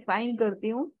 डिफाइन करती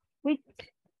हूँ, which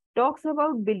talks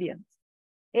about billions,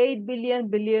 8 billion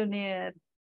billionaire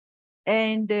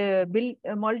and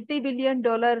multi billion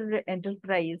dollar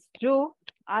enterprise. जो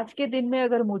आज के दिन में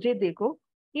अगर मुझे देखो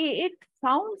कि it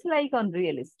sounds like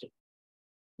unrealistic,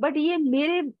 but ये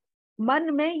मेरे मन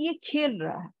में ये खेल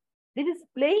रहा है, this is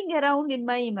playing around in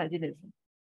my imagination.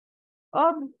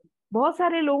 और बहुत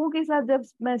सारे लोगों के साथ जब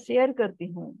मैं शेयर करती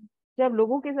हूँ, जब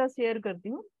लोगों के साथ शेयर करती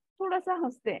हूँ, थोड़ा सा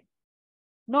हंसते हैं,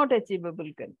 नॉट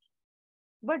अचीवेबल कर.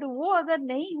 बट वो अगर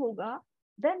नहीं होगा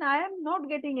then I am not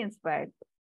getting inspired,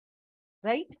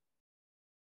 right.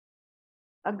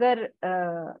 अगर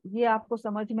ये आपको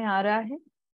समझ में आ रहा है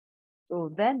तो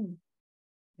then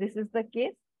this is the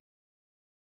case.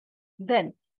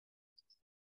 Then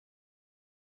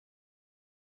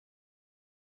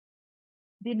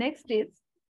the next is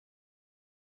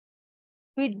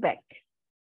feedback.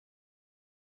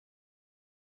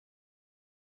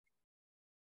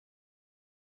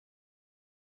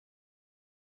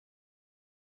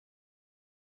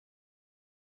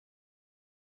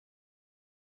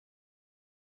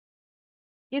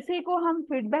 किसी को हम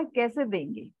फीडबैक कैसे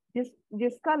देंगे?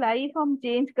 जिसका लाइफ हम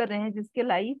चेंज कर रहे हैं, जिसके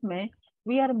लाइफ में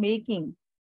we are making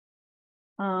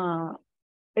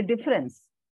a difference,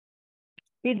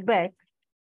 feedback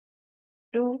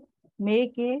to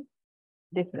make a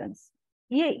difference.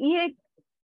 ये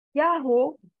क्या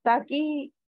हो,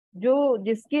 ताकि जो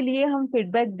जिसके लिए हम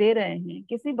फीडबैक दे रहे हैं,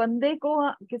 किसी बंदे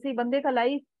का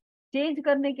लाइफ चेंज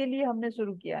करने के लिए हमने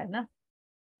शुरू किया है ना.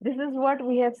 This is what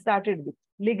we have started with.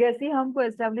 Legacy हमको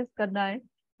एस्टेब्लिश करना है.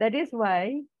 That is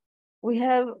why we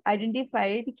have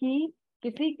identified कि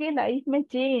किसी के लाइफ में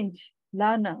चेंज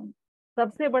लाना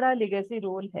सबसे बड़ा लिगेसी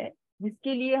रोल है,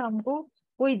 जिसके लिए हमको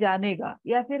कोई जानेगा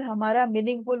या फिर हमारा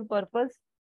meaningful purpose,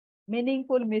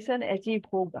 meaningful mission achieve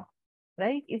होगा,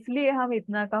 राइट. इसलिए हम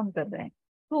इतना काम कर रहे हैं.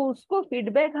 तो उसको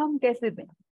फीडबैक हम कैसे दें?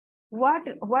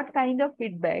 What kind of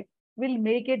feedback will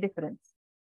make a difference?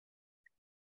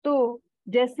 तो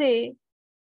जैसे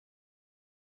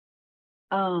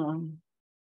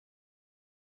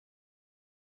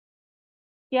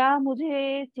क्या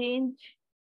मुझे चेंज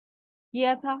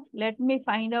किया था, let me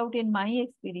find out in my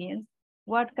experience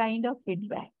what kind of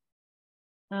feedback.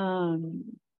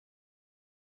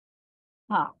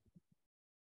 हाँ,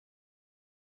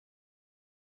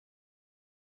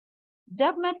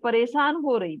 जब मैं परेशान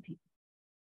हो रही थी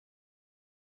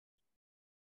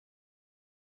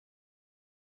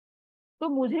तो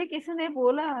मुझे किसी ने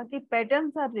बोला कि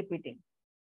पैटर्न्स आर रिपीटिंग.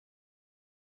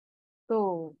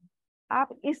 तो आप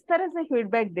इस तरह से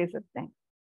फीडबैक दे सकते हैं,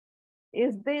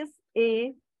 is this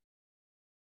a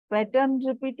pattern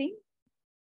repeating?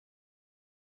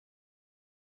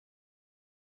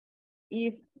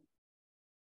 if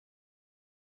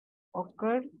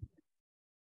occurred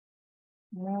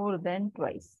more than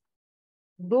twice,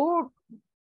 दो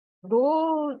दो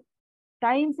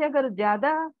टाइम से अगर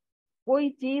ज्यादा कोई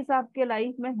चीज आपके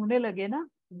लाइफ में होने लगे ना,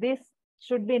 this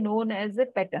should be known as a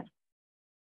pattern.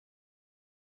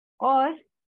 और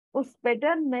उस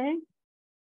पैटर्न में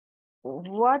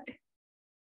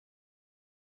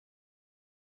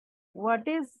what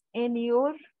is in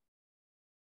your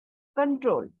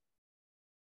control।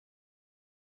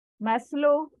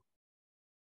 Maslow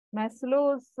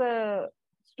Maslow's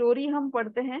story हम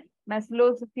पढ़ते हैं,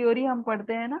 मैस्लोस थ्योरी हम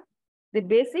पढ़ते हैं ना। The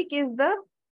basic is the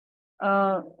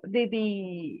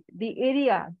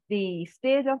area, the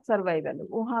stage of survival.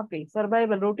 वहां पे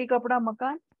सर्वाइवल, रोटी कपड़ा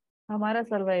मकान, हमारा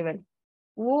सर्वाइवल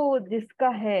वो जिसका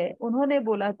है, उन्होंने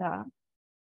बोला था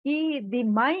कि the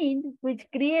mind which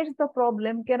creates the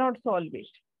problem can not solve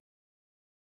it.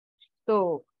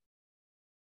 तो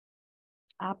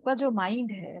आपका जो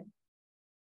माइंड है,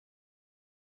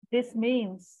 this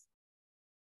means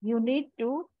you need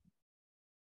to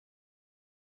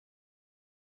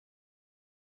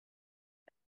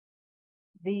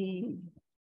the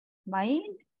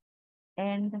mind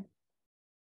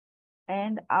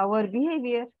and our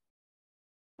behaviour.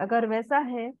 अगर वैसा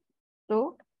है तो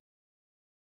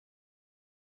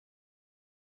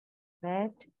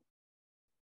that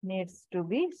needs to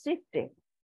be shifted।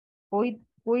 कोई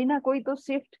कोई ना कोई तो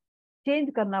शिफ्ट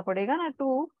चेंज करना पड़ेगा ना,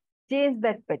 to change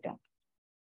that pattern.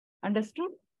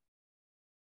 Understood.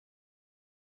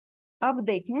 अब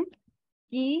देखें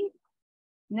कि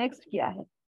नेक्स्ट क्या है।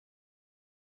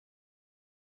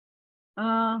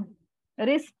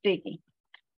 Risk taking.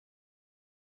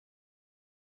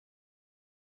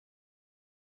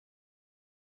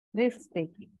 Risk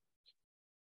taking,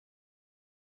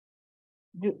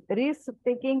 risk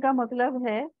taking का मतलब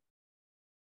है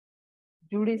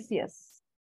जुडिशियस,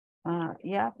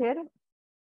 या फिर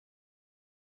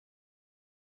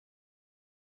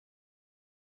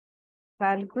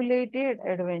कैलकुलेटेड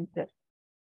एडवेंचर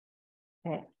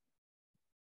है।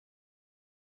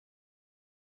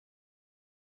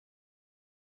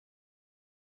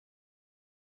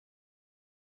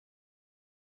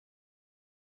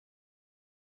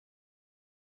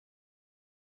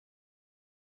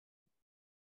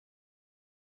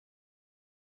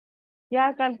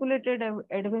 क्या कैलकुलेटेड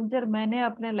एडवेंचर मैंने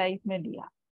अपने लाइफ में लिया?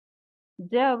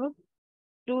 जब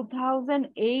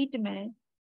 2008 में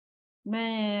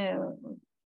मैं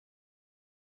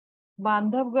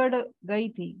बांधवगढ़ गई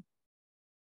थी।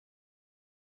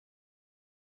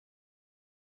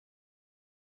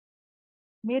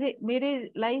 मेरे मेरे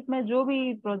लाइफ में जो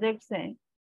भी प्रोजेक्ट्स हैं,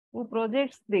 वो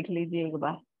प्रोजेक्ट्स देख लीजिए एक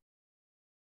बार।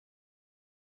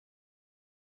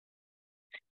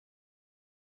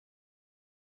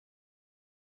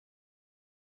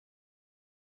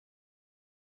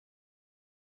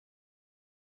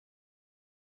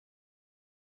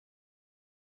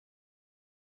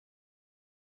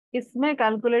 इसमें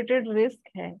कैलकुलेटेड रिस्क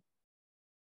है।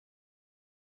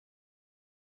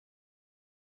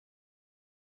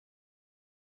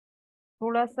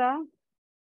 थोड़ा सा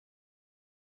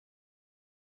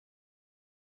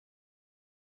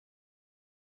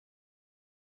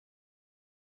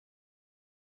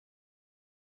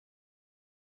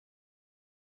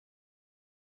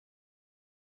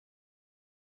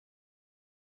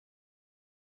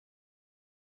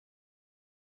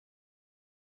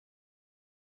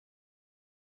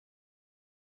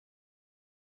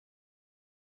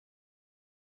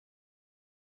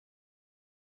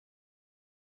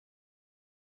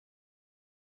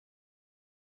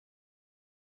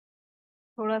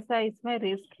थोड़ा सा इसमें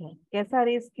रिस्क है। कैसा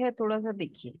रिस्क है, थोड़ा सा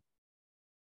देखिए।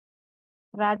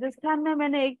 राजस्थान में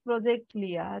मैंने एक प्रोजेक्ट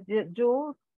लिया जो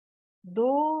 2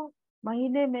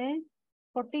 महीने में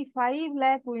 45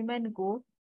 लाख वुमेन को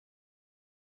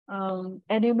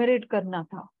एन्यूमरेट करना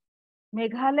था।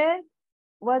 Meghalaya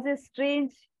was a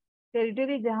strange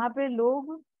territory, जहाँ पे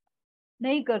लोग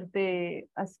नहीं करते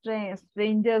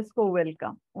स्ट्रेंजर्स को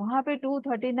वेलकम। वहां पे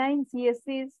 239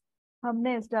 CSCs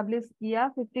हमने एस्टेब्लिश किया,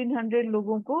 1500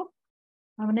 लोगों को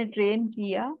हमने ट्रेन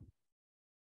किया।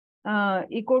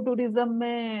 इको टूरिज्म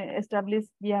में एस्टेब्लिश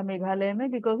किया मेघालय में,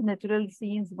 बिकॉज नेचुरल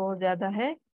सीन्स बहुत ज्यादा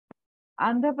है।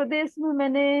 आंध्र प्रदेश में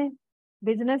मैंने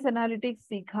बिजनेस एनालिटिक्स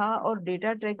सीखा और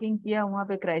डेटा ट्रैकिंग किया वहां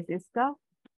पे क्राइसिस का।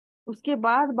 उसके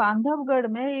बाद बांधवगढ़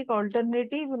में एक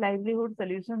ऑल्टरनेटिव लाइवलीहुड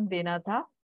सोल्यूशन देना था।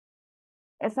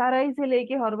 SRI से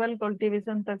लेके हर्बल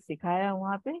कल्टीवेशन तक सिखाया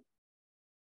वहां पे।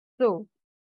 तो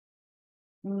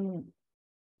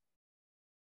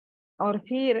और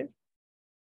फिर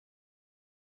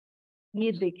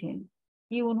ये देखें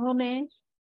कि उन्होंने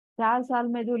 4 साल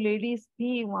में जो लेडीज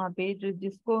थी वहां पे, जो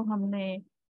जिसको हमने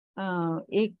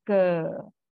एक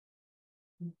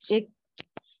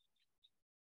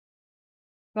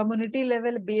कम्युनिटी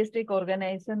लेवल बेस्ड एक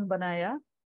ऑर्गेनाइजेशन बनाया,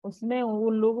 उसमें वो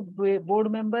लोग बोर्ड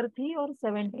मेंबर थी और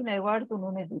 17 अवार्ड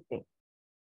उन्होंने जीते।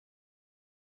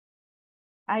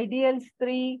 आइडियल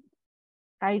स्त्री,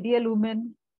 आइडियल वुमेन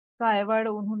का अवार्ड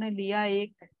उन्होंने लिया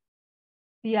एक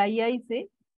सीआईआई से।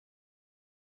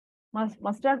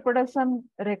 मस्टर्ड प्रोडक्शन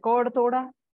रिकॉर्ड तोड़ा।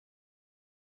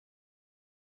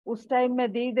 उस टाइम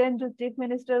में दी देन जो चीफ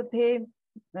मिनिस्टर थे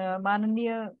माननीय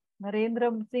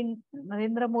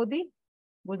नरेंद्र मोदी,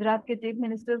 गुजरात के चीफ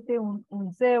मिनिस्टर थे,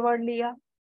 उनसे अवार्ड लिया।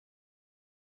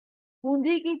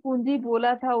 पूंजी की पूंजी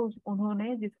बोला था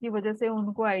उन्होंने, जिसकी वजह से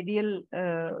उनको आइडियल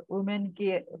वुमेन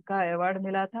के का अवार्ड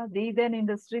मिला था। The then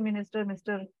industry minister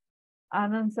mister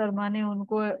Anand Sharma ने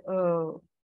उनको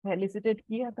फेलिसिटेट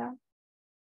किया था।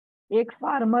 एक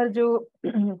फार्मर जो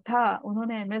था,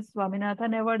 उन्होंने एमएस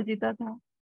स्वामीनाथन अवार्ड जीता था।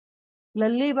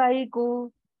 लल्ली बाई को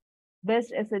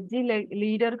बेस्ट एसएचजी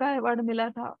लीडर का अवार्ड मिला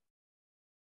था।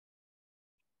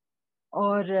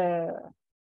 और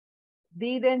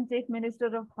the then chief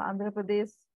minister of Andhra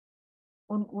Pradesh,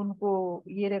 उनको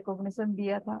ये रिकॉग्निशन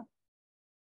दिया था।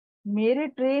 मेरे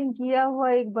ट्रेन किया हुआ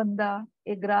एक बंदा,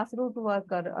 एक ग्रास रूट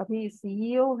वर्कर, अभी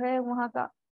सीईओ है वहां का।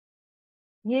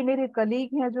 ये मेरे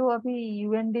कलीग हैं जो अभी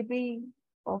यूएनडीपी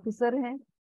ऑफिसर हैं।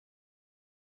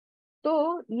 तो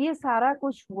ये सारा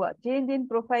कुछ हुआ, चेंज इन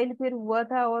प्रोफाइल फिर हुआ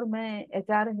था, और मैं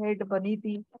एचआर हेड बनी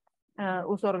थी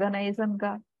उस ऑर्गेनाइजेशन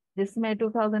का, जिसमें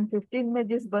 2015 में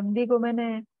जिस बंदी को मैंने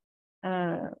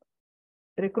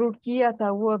रिक्रूट किया था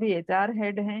वो अभी एचआर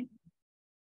हेड हैं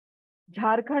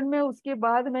झारखंड में। उसके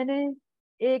बाद मैंने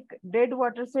एक डेड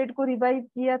वाटर सेट को रिवाइव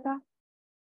किया था।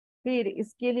 फिर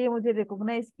इसके लिए मुझे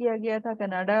रिकॉग्नाइज किया गया था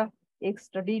कनाडा, एक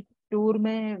स्टडी टूर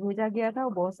में भेजा गया था,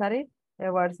 और बहुत सारे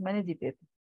अवार्ड्स मैंने जीते थे।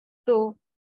 तो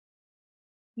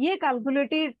ये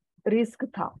कैलकुलेटेड रिस्क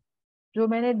था जो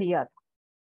मैंने लिया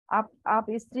था। आप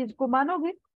इस चीज को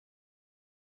मानोगे,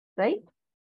 राइट?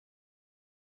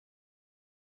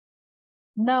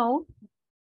 नाउ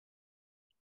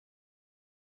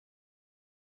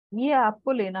ये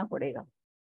आपको लेना पड़ेगा,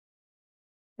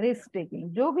 रिस्क टेकिंग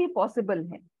जो भी पॉसिबल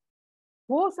है।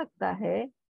 हो सकता है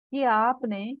कि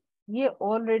आपने ये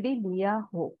ऑलरेडी लिया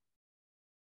हो,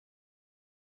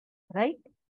 राइट?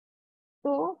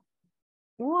 तो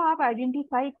वो आप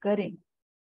आइडेंटिफाई करें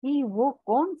कि वो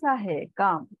कौन सा है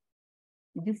काम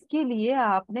जिसके लिए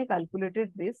आपने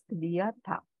कैलकुलेटेड रिस्क लिया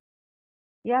था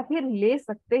या फिर ले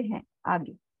सकते हैं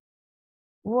आगे।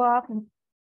 वो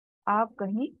आप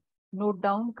कहीं नोट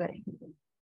डाउन करें।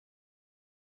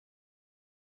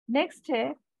 नेक्स्ट है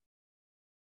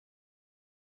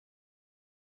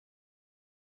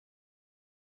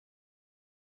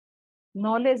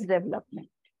नॉलेज डेवलपमेंट।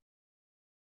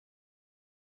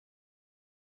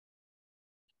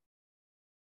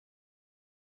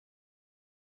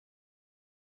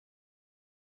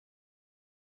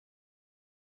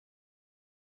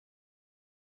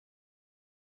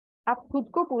 आप खुद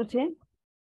को पूछें,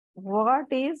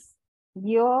 what is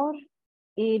your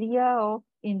area of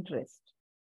interest.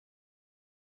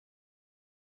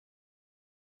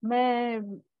 मैं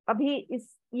अभी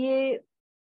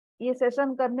ये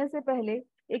सेशन करने से पहले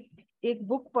एक एक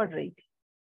बुक पढ़ रही थी,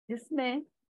 जिसमें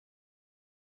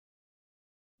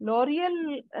लॉरियल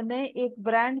ने एक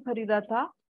ब्रांड खरीदा था,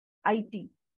 आईटी,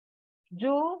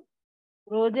 जो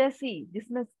रोजेसी,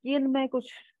 जिसमें स्किन में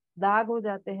कुछ दाग हो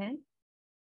जाते हैं,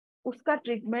 उसका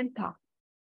ट्रीटमेंट था,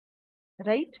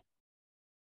 राइट?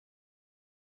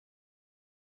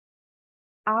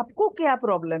 आपको क्या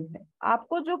प्रॉब्लम है,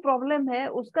 आपको जो प्रॉब्लम है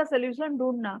उसका सोल्यूशन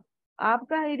ढूंढना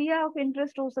आपका एरिया ऑफ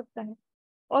इंटरेस्ट हो सकता है।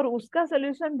 और उसका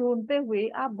सोल्यूशन ढूंढते हुए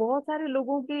आप बहुत सारे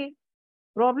लोगों के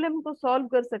प्रॉब्लम को सॉल्व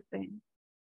कर सकते हैं।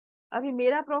 अभी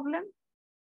मेरा problem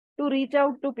to reach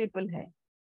out to people है।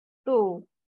 तो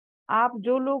आप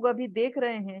जो लोग अभी देख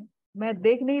रहे हैं, मैं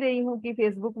देख नहीं रही हूँ कि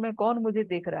फेसबुक में कौन मुझे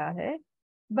देख रहा है,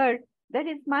 but that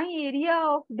is my area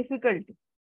of difficulty,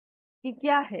 कि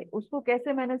क्या है, उसको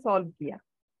कैसे मैंने सॉल्व किया।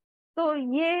 तो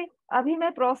ये अभी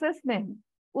मैं प्रोसेस में हूँ,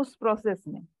 उस प्रोसेस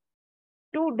में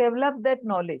टू डेवलप दैट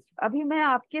नॉलेज। अभी मैं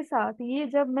आपके साथ ये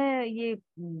जब मैं ये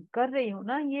कर रही हूँ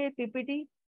ना, ये पीपीटी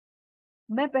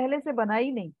मैं पहले से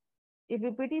बनाई नहीं, ये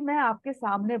पीपीटी मैं आपके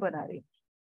सामने बना रही हूँ।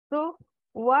 तो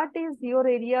what is your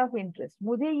area of interest,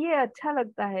 मुझे ये अच्छा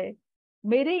लगता है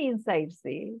मेरे इनसाइट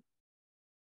से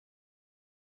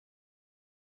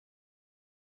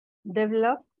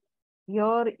develop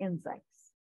your insights.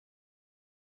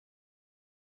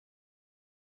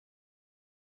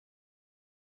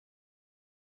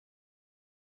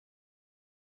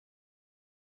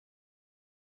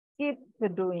 Keep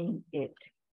doing it,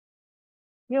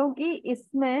 क्योंकि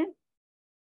इसमें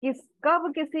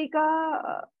कब किसी का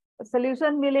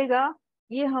सोल्यूशन मिलेगा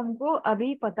ये हमको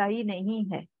अभी पता ही नहीं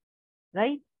है,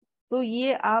 राइट। तो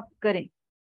ये आप करें।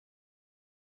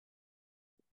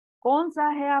 कौन सा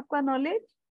है आपका नॉलेज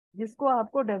जिसको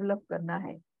आपको डेवलप करना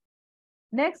है?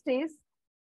 Next is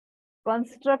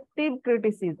constructive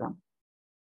criticism.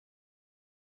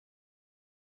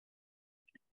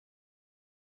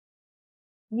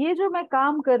 ये जो मैं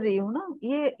काम कर रही हूँ ना,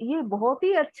 ये बहुत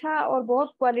ही अच्छा और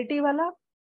बहुत क्वालिटी वाला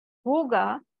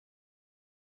होगा,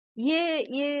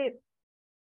 ये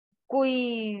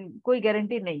कोई कोई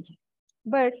गारंटी नहीं है।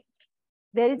 But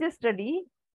there is a study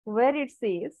where it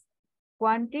says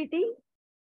quantity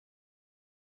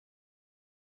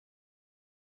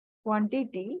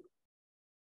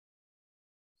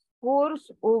scores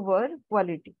over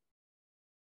quality.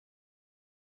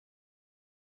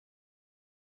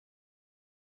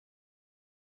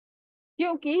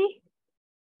 क्योंकि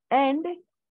and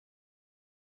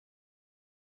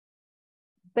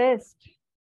best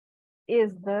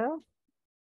is the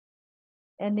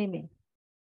enemy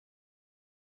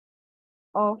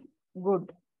of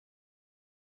good.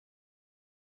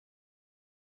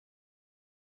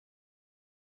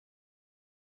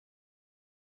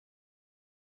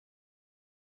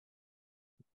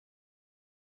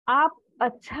 आप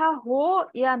अच्छा हो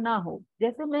या ना हो,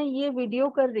 जैसे मैं ये वीडियो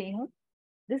कर रही हूँ,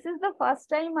 this is the first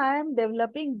time I am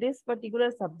developing this particular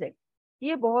subject.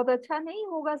 ये बहुत अच्छा नहीं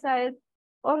होगा शायद,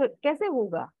 और कैसे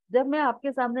होगा जब मैं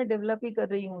आपके सामने डेवलप ही कर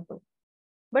रही हूँ तो।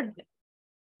 But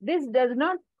this does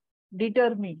not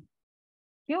deter me,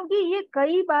 क्योंकि ये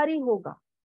कई बारी होगा,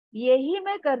 यही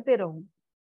मैं करते रहूं।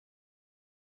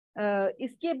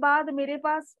 इसके बाद मेरे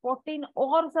पास 14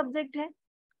 और सब्जेक्ट है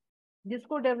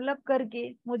जिसको डेवलप करके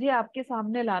मुझे आपके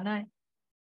सामने लाना है,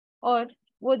 और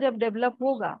वो जब डेवलप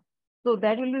होगा तो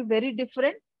that will be very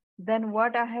different then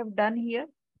what I have done here.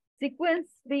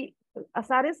 Sequence भी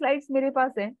सारे स्लाइड्स मेरे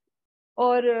पास हैं,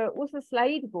 और उस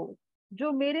स्लाइड को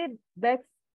जो मेरे बैक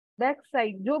बैक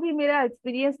साइड जो भी मेरा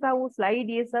एक्सपीरियंस था वो स्लाइड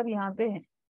ये सब यहाँ पे है,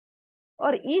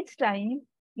 और ईच टाइम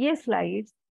ये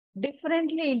स्लाइड्स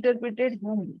डिफरेंटली इंटरप्रिटेड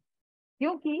होंगी,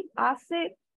 क्योंकि आज से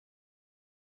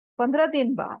 15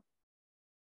 दिन बाद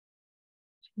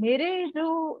मेरे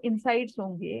जो इंसाइट्स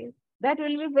होंगे that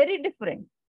will be very different,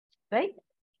 right.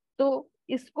 तो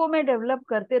इसको मैं डेवलप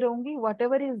करते रहूंगी, what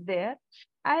ever is there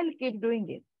I will keep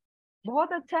doing it.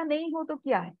 बहुत अच्छा नहीं हो तो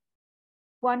क्या है,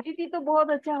 क्वांटिटी तो बहुत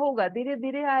अच्छा होगा, धीरे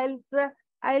धीरे आई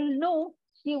विल नो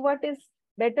कि what is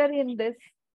better in this.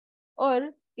 और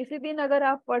किसी दिन अगर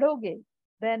आप पढ़ोगे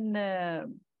then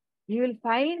you will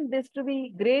find this to be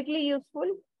greatly useful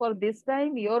for this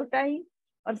time, your time,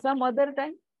 or some other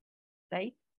time,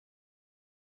 right?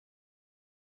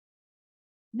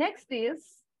 Next is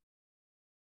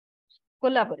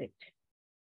collaborate.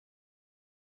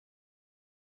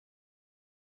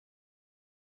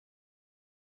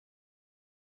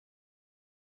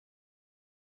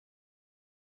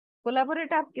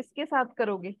 Collaborate आप किसके साथ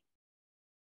करोगे?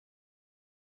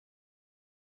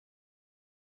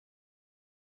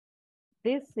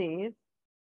 This is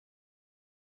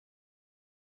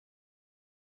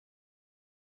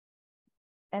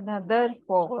another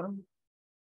form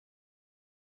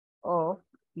of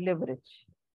leverage.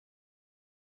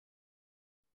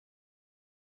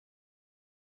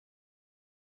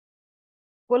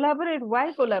 Collaborate,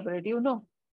 why collaborate? You know,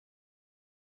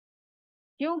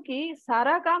 क्योंकि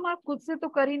सारा काम आप खुद से तो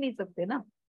कर ही नहीं सकते ना,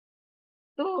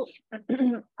 तो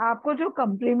आपको जो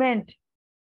compliment,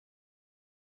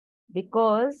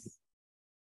 because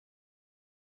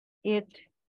it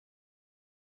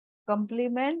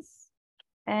complements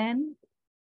and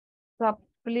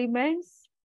supplements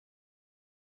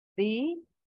the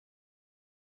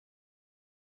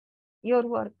your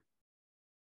work,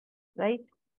 right?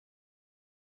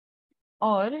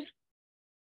 और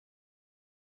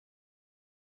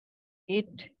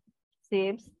it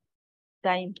saves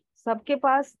टाइम। सबके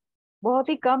पास बहुत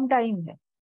ही कम टाइम है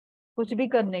कुछ भी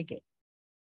करने के,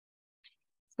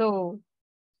 तो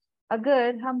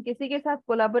अगर हम किसी के साथ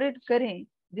कोलैबोरेट करें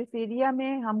जिस एरिया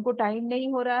में हमको टाइम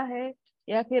नहीं हो रहा है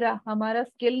या फिर हमारा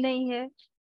स्किल नहीं है,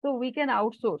 तो we can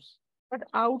outsource. But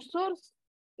outsource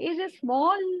is a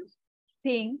small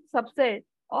thing, subset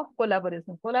of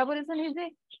collaboration. Collaboration is a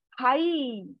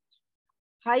high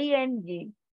high end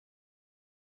game,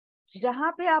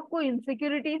 जहां पे आपको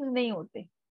इनसिक्योरिटीज नहीं होते,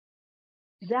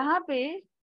 जहां पे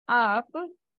आप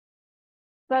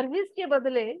सर्विस के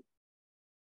बदले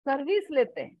सर्विस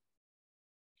लेते हैं।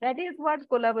 That is what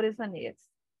collaboration is,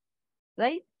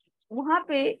 right. वहां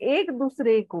पे एक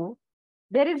दूसरे को,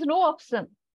 there is no option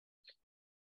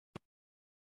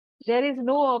There is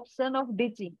no option of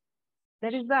ditching.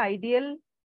 That is the ideal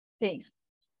thing.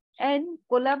 And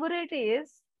collaboration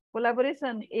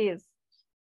is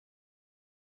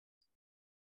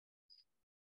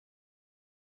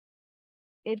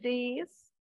it is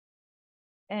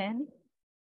an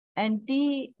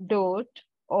antidote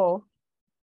of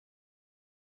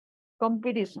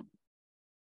competition.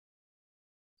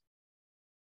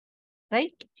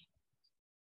 Right?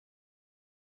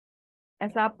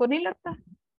 ऐसा आपको नहीं लगता?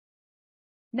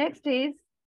 Next is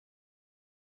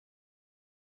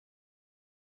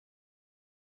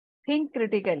think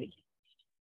critically.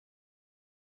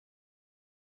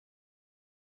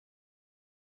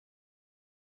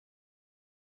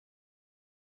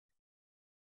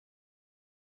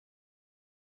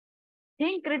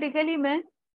 Think critically में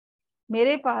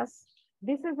मेरे पास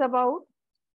this is about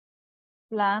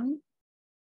plan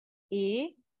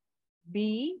A,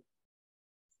 B,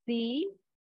 C,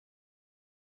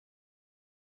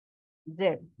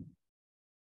 Z.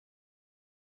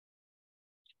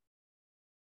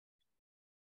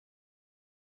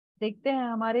 देखते हैं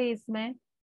हमारे इसमें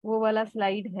वो वाला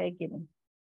स्लाइड है कि नहीं,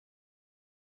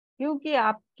 क्योंकि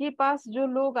आपके पास जो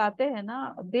लोग आते हैं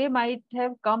ना, they might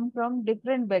have come from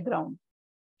different background.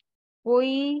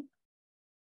 कोई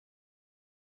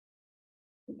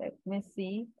लेट मी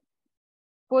सी,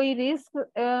 कोई रिस्क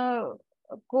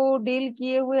को डील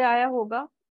किए हुए आया होगा.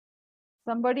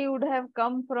 somebody would have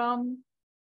come from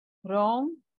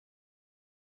wrongdoing.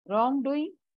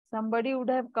 Somebody would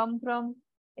have come from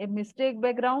a mistake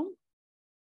background.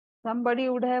 Somebody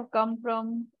would have come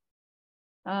from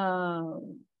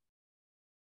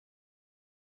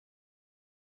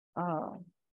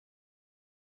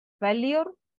failure.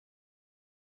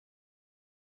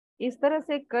 इस तरह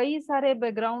से कई सारे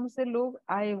बैकग्राउंड से लोग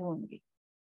आए होंगे.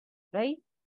 Right?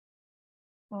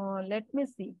 Late me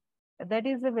C, that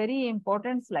is a very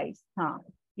important slide. हाँ,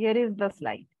 here is the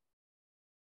slide.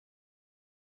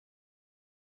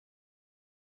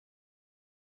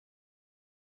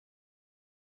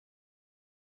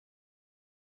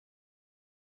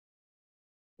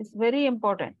 It's very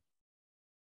important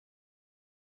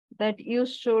that you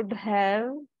should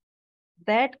have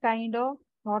that kind of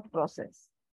thought process.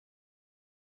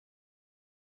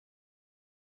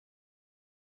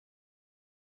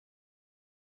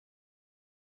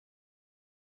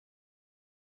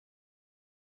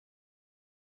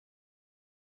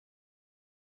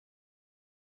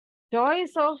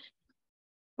 Choice of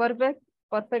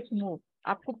perfect move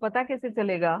आपको पता कैसे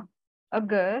चलेगा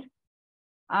अगर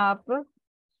आप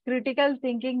क्रिटिकल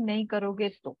थिंकिंग नहीं करोगे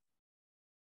तो.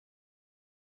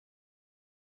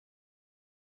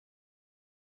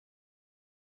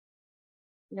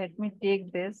 Let me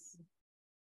take this.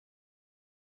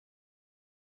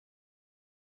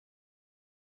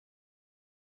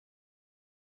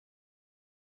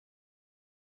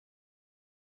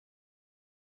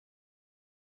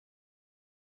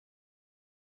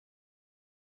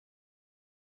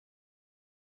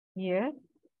 Here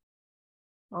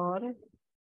और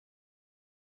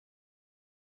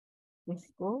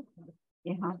इसको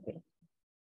यहाँ पे.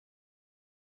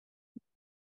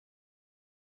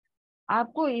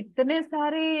 आपको इतने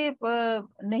सारे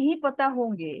नहीं पता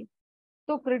होंगे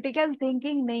तो क्रिटिकल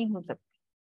थिंकिंग नहीं हो सकती.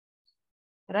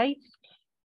 Right?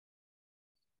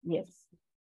 Yes.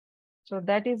 So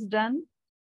that is done.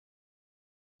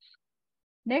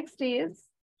 Next is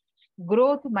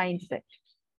growth mindset.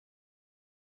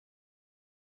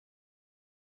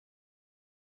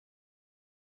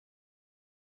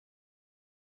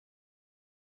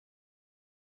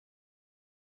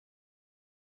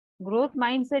 Growth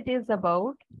mindset is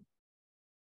about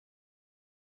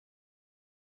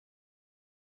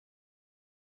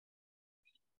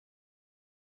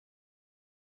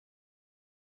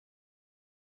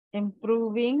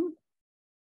improving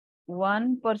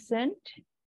 1%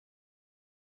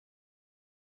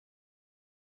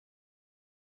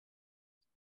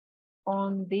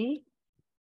 on the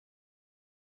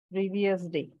previous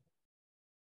day.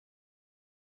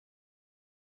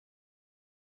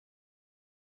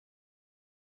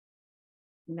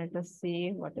 Let us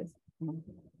see what is.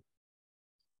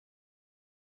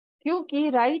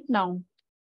 क्योंकि right now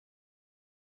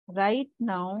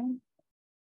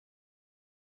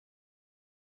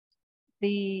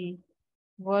the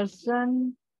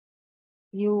version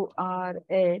you are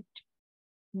at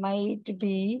might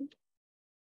be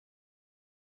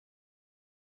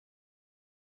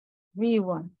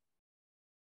V1.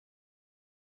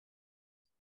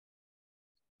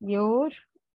 Your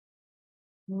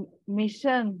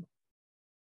mission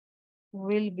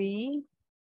will be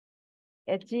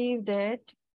achieved at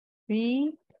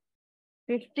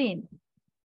V15.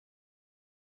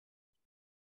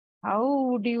 how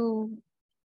would you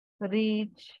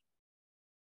reach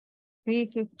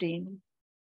 3:15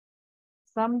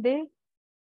 someday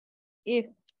if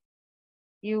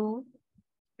you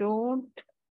don't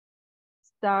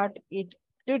start it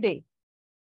today?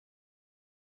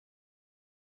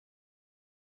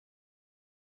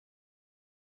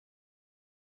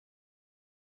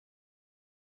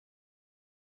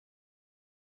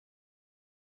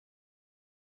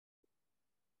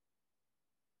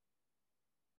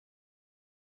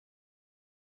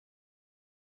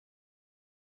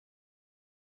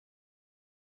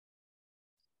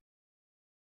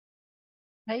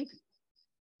 Right?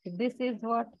 This is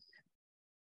what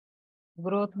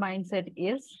growth mindset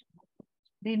is.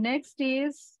 The next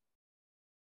is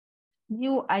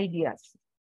new ideas.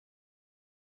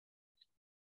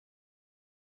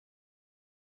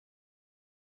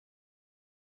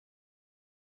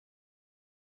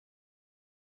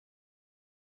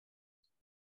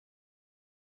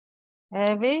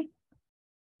 Have a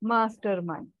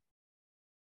mastermind.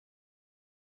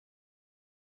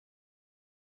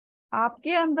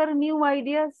 आपके अंदर new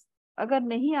ideas अगर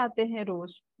नहीं आते हैं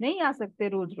रोज, नहीं आ सकते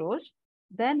रोज रोज,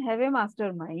 then have a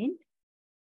mastermind,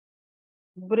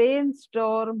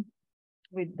 brainstorm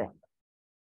with that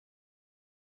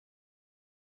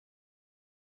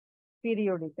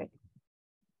periodically.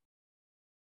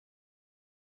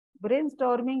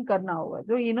 Brainstorming करना होगा।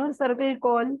 जो इनर सर्कल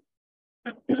कॉल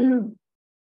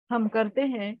हम करते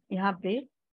हैं यहाँ पे,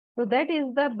 तो that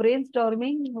is the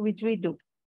brainstorming which we do,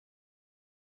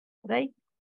 right.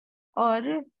 और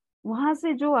वहां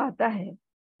से जो आता है,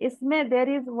 इसमें there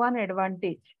is one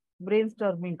advantage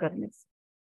brainstorming करने से,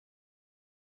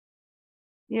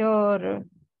 your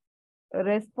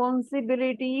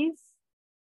responsibilities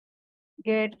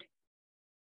get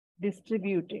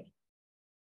distributed.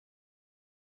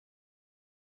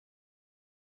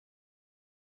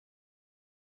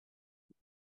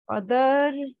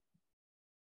 Other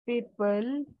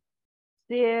people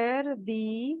share the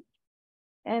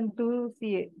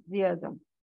enthusiasm.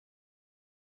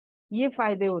 ये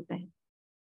फायदे होते हैं,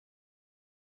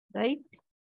 राइट।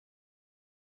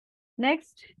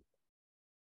 नेक्स्ट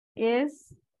इज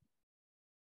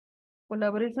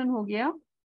कोलैबोरेशन हो गया।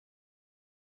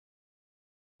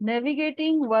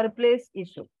 Navigating workplace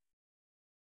issue.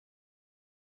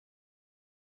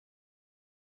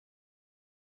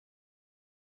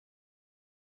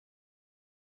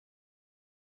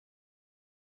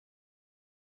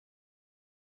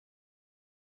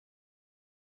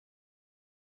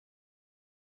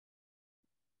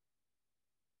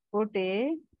 छोटे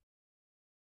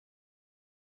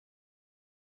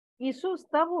इश्यूज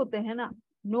तब होते हैं ना,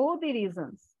 know the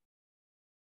reasons.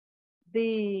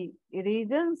 The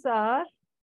reasons are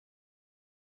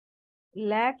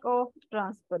lack of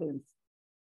transparency.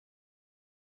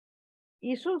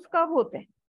 Issues कब होते हैं?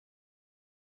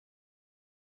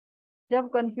 जब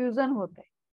कंफ्यूजन होता है,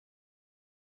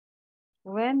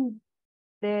 when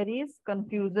there is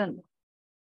confusion.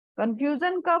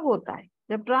 Confusion कब होता है?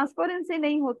 जब ट्रांसपेरेंसी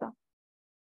नहीं होता।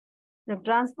 जब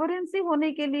ट्रांसपेरेंसी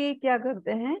होने के लिए क्या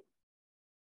करते हैं?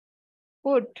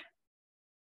 Put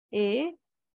a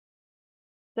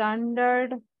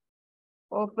standard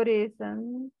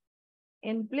operation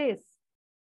in place.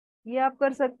 ये आप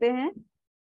कर सकते हैं।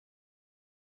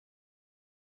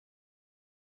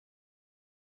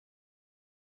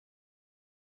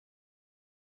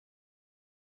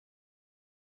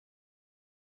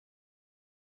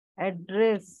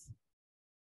 Address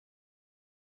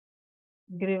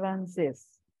grievances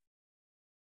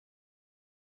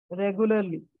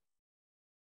regularly.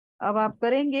 अब आप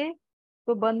करेंगे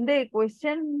तो बंदे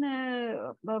क्वेश्चन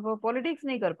पॉलिटिक्स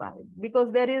नहीं कर पाए, because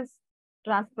there is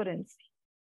transparency.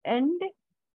 And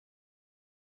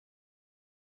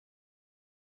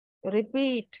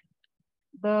repeat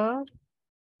the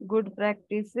good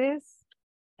practices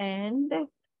and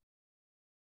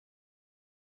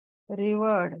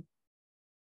reward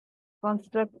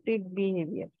constructive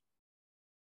behavior.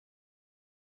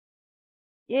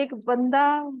 एक बंदा,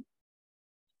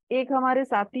 एक हमारे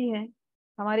साथी हैं,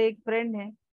 हमारे एक फ्रेंड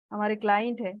हैं, हमारे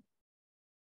क्लाइंट हैं,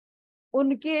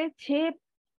 उनके छह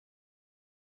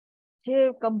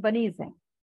कंपनीज हैं,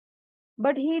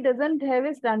 but he doesn't have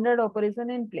a standard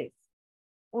operation in place.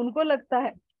 उनको लगता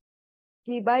है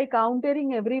कि बाय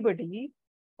काउंटरिंग एवरीबडी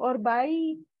और by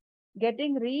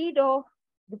getting read of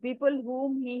the people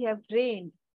whom he have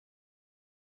trained,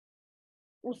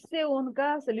 उससे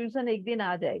उनका सोल्यूशन एक दिन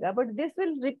आ जाएगा, बट दिस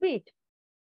विल रिपीट।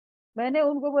 मैंने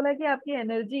उनको बोला कि आपकी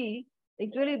एनर्जी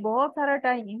एक्चुअली बहुत सारा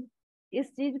टाइम इस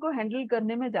चीज को हैंडल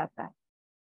करने में जाता है,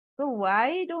 तो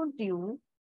why don't you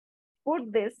put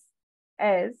this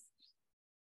as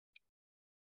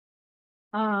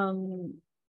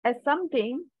as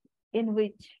something in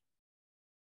which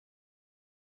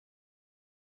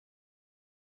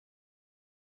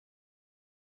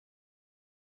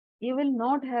you will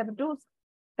not have to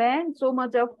spend so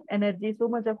much of energy, so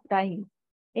much of time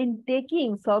in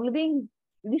solving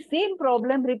the same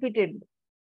problem repeatedly.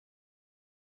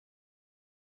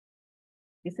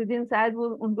 किसी दिन शायद वो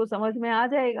उनको समझ में आ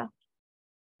जाएगा,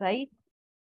 right?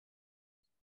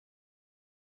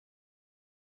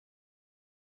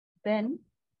 Then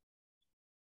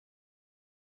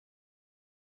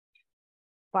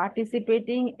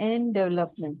participating in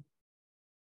development.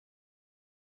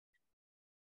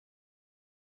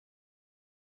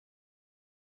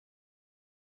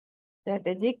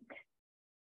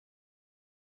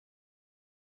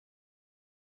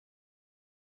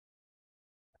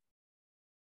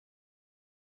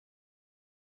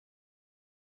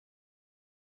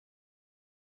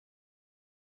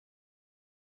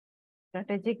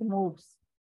 Strategic moves.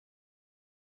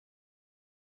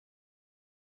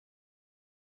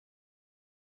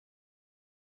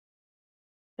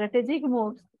 Strategic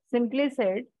moves, simply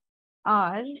said,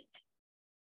 are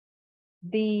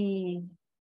the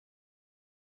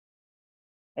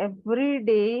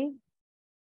everyday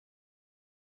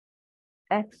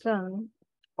action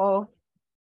of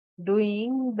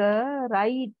doing the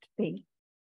right thing.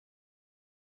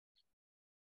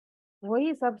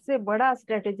 वही सबसे बड़ा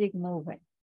स्ट्रेटेजिक मूव है.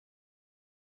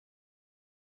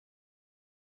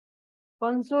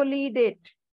 Consolidate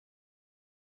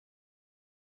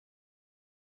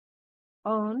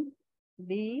on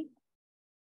the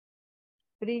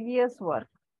previous work.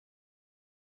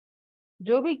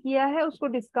 जो भी किया है उसको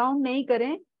डिस्काउंट नहीं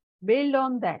करें, build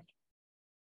on that.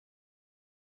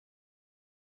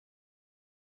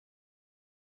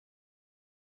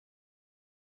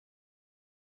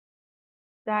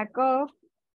 Stack of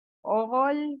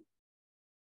all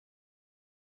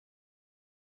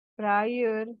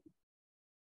prior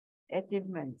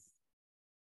achievements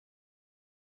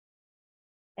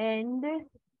and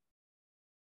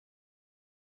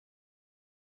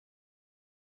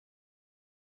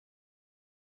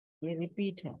ये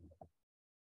रिपीट है.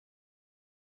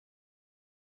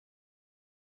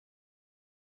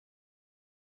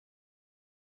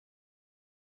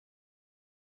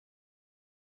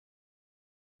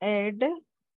 Add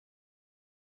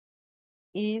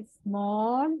a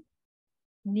small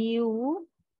new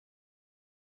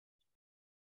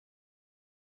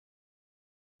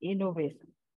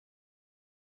innovation.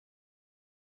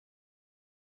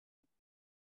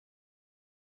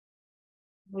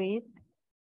 With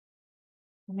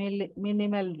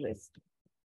minimal risk.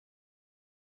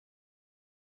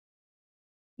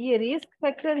 ये रिस्क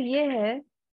फैक्टर ये है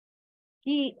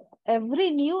कि every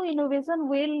new innovation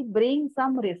will bring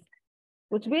some risk.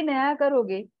 कुछ भी नया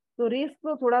करोगे तो रिस्क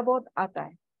तो थोड़ा बहुत आता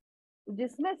है.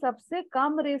 जिसमें सबसे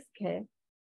कम रिस्क है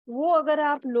वो अगर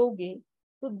आप लोगे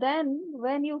तो then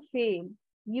when you fail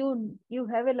you you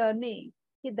have a learning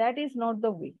कि that is not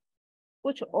the way,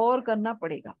 कुछ और करना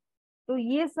पड़ेगा. तो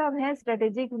ये सब है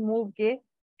स्ट्रेटेजिक मूव के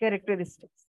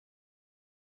कैरेक्टरिस्टिक्स.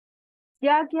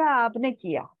 क्या क्या आपने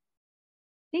किया,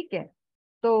 ठीक है?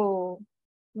 तो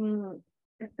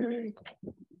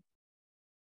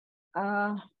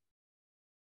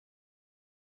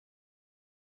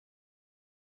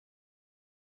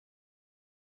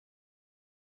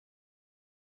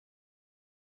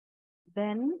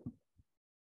देन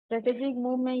स्ट्रेटेजिक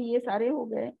मूव में ये सारे हो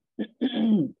गए.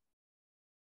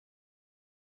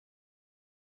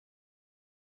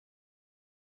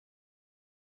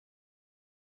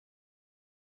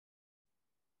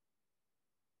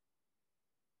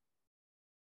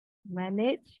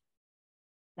 Manage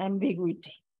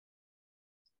ambiguity.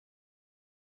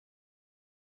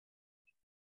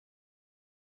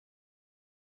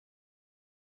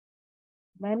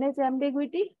 मैनेज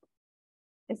एम्बिग्विटी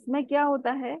इसमें क्या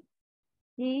होता है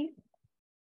कि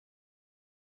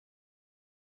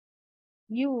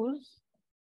use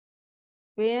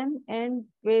pen and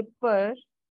paper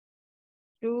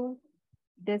two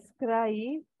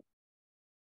describe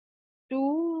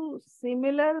two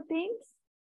similar things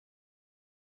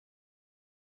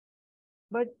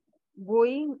but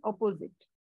going opposite.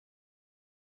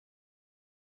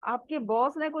 आपके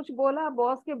बॉस ने कुछ बोला,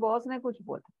 बॉस के बॉस ने कुछ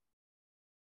बोला.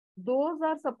 Those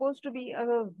are suppose to be,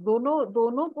 अगर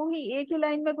दोनों को ही एक ही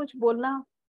लाइन में कुछ बोलना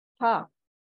था,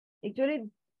 एक्चुअली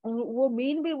वो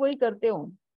मीन भी वही करते हो,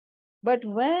 but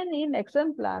when in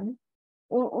action plan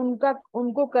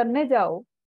उनको करने जाओ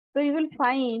तो यू विल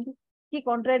फाइंड कि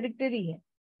कॉन्ट्राडिक्टरी है.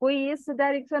 कोई इस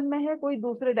डायरेक्शन में है, कोई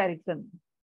दूसरे डायरेक्शन में.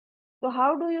 तो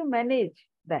how do you manage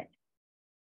that?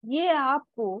 ये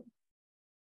आपको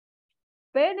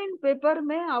पेन एंड पेपर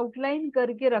में आउटलाइन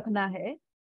करके रखना है,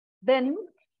 then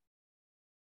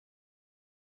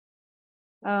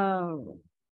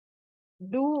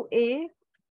do a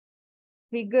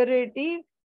figurative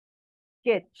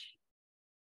sketch.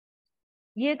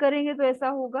 ये करेंगे तो ऐसा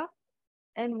होगा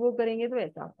एंड वो करेंगे तो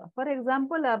ऐसा होगा। फॉर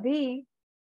एग्जाम्पल अभी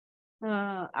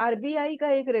आरबीआई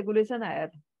का एक रेगुलेशन आया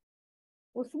था,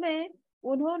 उसमें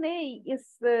उन्होंने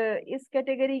इस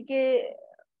कैटेगरी के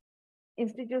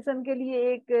इंस्टीट्यूशन के लिए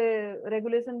एक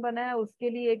रेगुलेशन बनाया, उसके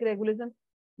लिए एक रेगुलेशन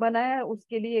बनाया,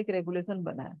 उसके लिए एक रेगुलेशन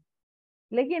बनाया,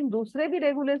 लेकिन दूसरे भी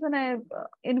रेगुलेशन है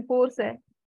इन फोर्स है।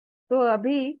 तो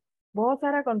अभी बहुत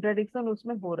सारा कॉन्ट्रेडिक्शन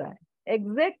उसमें हो रहा है।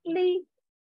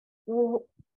 वो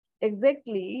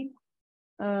एग्जैक्टली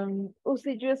उस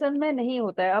सिचुएशन में नहीं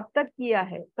होता है। अब तक किया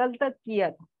है, कल तक किया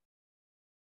था,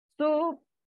 तो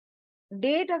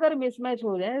डेट अगर मिसमैच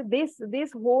हो जाए, this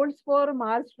this holds for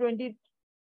March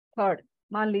 23rd,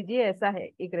 मान लीजिए ऐसा है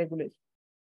एक regulation,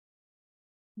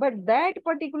 but that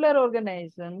particular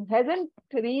organization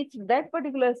hasn't reach that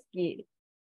particular scale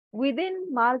within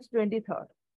March 23rd।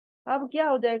 अब क्या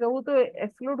हो जाएगा, वो तो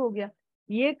एक्सक्लूड हो गया।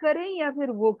 ये करें या फिर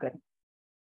वो करें,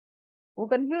 वो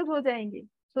कंफ्यूज हो जाएंगे।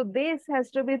 So this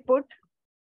has to be put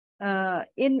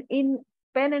in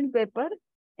pen and paper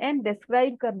and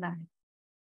describe करना है,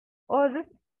 और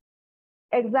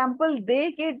एग्जाम्पल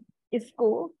दे के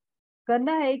इसको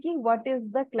करना है कि what is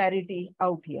the clarity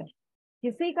out here.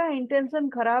 किसी का इंटेंशन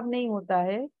खराब नहीं होता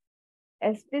है,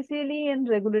 स्पेशली इन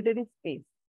रेगुलेटरी स्पेस।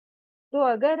 तो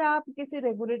अगर आप किसी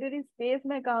रेगुलेटरी स्पेस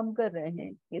में काम कर रहे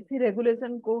हैं, किसी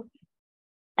रेगुलेशन को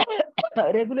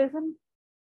रेगुलेशन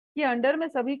के अंडर में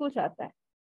सभी कुछ आता है,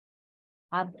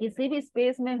 आप किसी भी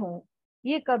स्पेस में हो,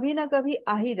 ये कभी ना कभी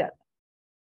आ ही जाता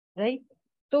है, राइट?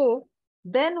 तो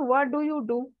then what do you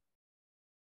do,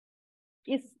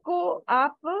 इसको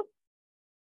आप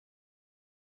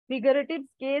फिगरेटिव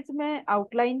स्केच में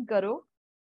आउटलाइन करो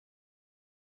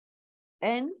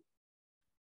and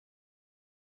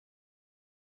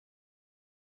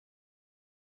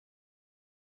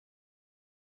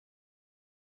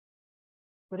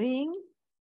bring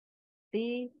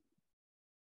the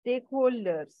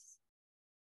stakeholders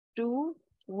to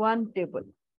one table।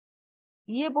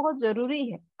 ये बहुत जरूरी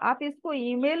है, आप इसको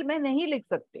ईमेल में नहीं लिख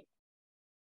सकते,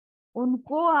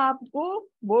 उनको आपको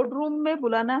बोर्ड रूम में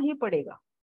बुलाना ही पड़ेगा।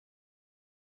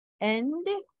 And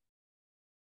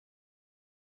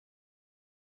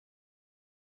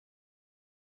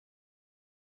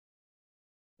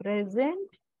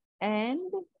present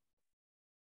and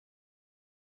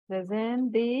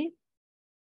present the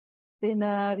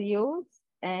scenarios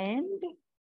and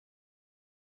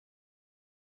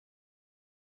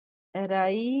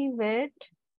arrive at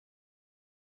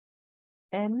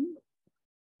an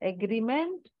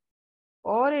agreement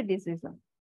और a decision।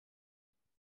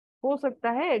 हो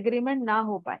सकता है एग्रीमेंट ना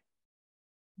हो पाए,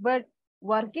 बट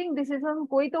वर्किंग डिसीजन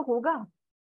कोई तो होगा।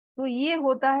 तो ये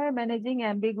होता है मैनेजिंग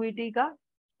एम्बिग्विटी का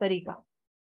तरीका,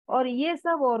 और ये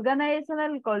सब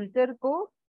ऑर्गेनाइजेशनल कल्चर को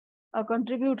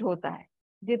कंट्रीब्यूट होता है।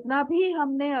 जितना भी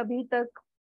हमने अभी तक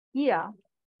किया,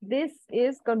 this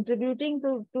is contributing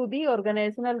to the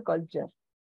organizational culture.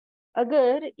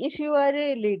 अगर if you are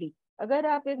a lady, अगर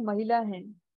आप एक महिला हैं,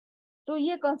 तो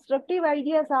ये कंस्ट्रक्टिव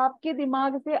आइडियाज आपके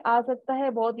दिमाग से आ सकता है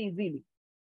बहुत इजीली।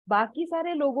 बाकी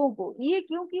सारे लोगों को, ये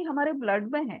क्योंकि हमारे ब्लड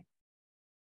में है,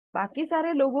 बाकी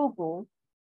सारे लोगों को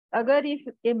अगर if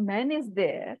a man is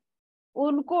there,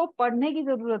 उनको पढ़ने की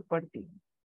जरूरत पड़ती है,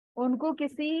 उनको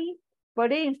किसी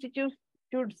बड़े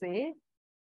इंस्टीट्यूट से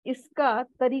इसका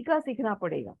तरीका सीखना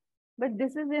पड़ेगा। But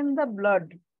this is in the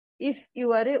blood if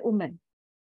you are a women,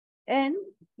 and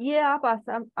ये आप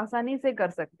आसानी से कर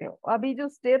सकते हो। अभी जो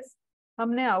स्टेप्स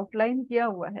हमने आउटलाइन किया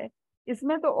हुआ है,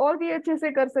 इसमें तो और भी अच्छे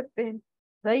से कर सकते हैं,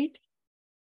 राइट?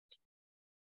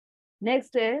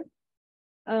 नेक्स्ट है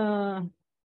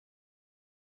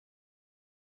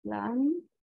प्लान,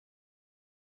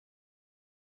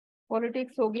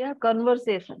 पॉलिटिक्स हो गया,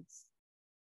 कन्वर्सेशंस।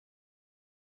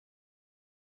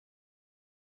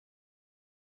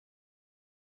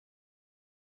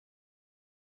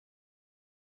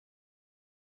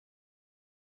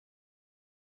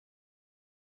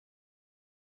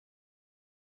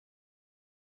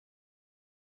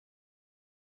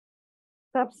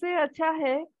 सबसे अच्छा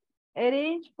है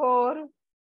arrange for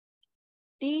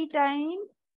tea time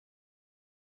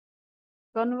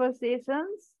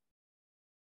conversations,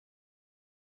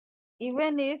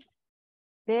 even if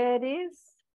there is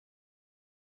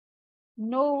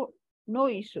no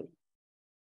issue,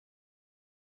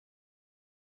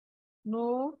 no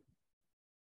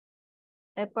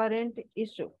apparent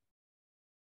issue।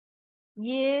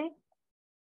 ये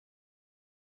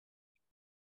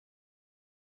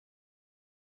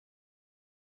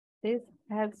This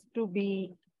has to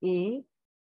be a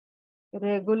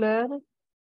regular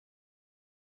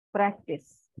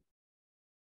practice.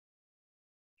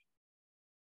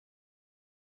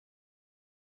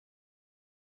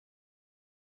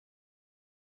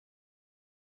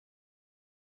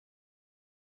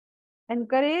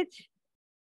 Encourage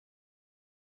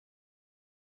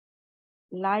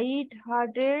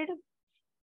light-hearted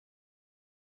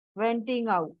venting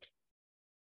out.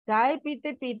 चाय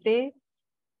पीते पीते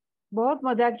बहुत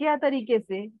मजाकिया तरीके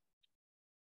से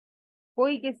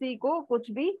कोई किसी को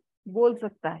कुछ भी बोल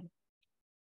सकता है.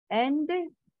 And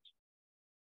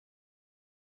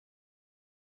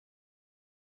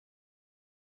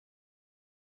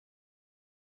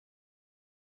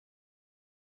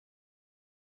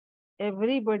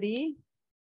everybody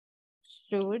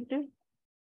should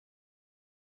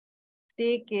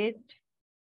take it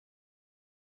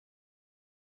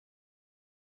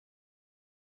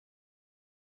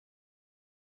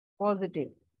positive.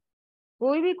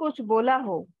 कोई भी कुछ बोला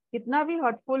हो, कितना भी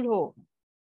हर्टफुल हो,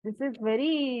 this is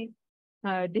very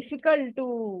difficult to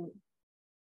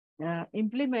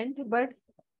implement, but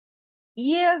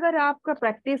ये अगर आपका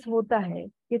प्रैक्टिस होता है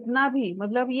कितना भी,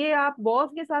 मतलब ये आप बॉस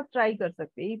के साथ ट्राई कर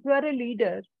सकते हैं. If you are a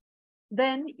leader,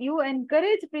 then you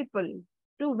encourage people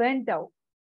to went out,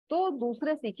 तो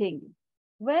दूसरे सीखेंगे.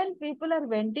 when people are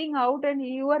venting out and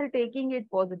you are taking it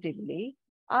positively,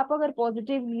 आप अगर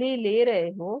पॉजिटिवली ले रहे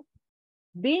हो,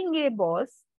 being a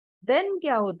boss, then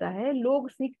क्या होता है, लोग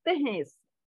सीखते हैं. इस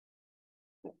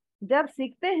जब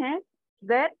सीखते हैं,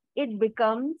 then it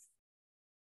becomes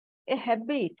a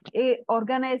habit, a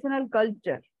organizational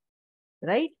culture,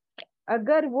 right?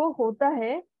 अगर वो होता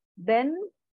है, then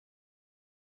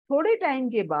थोड़े टाइम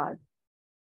के बाद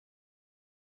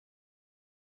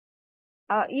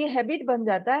ये हैबिट बन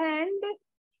जाता है. एंड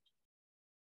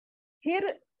फिर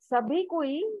सभी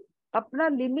कोई अपना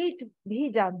लिमिट भी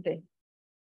जानते हैं,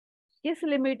 किस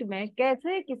लिमिट में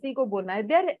कैसे किसी को बोलना है.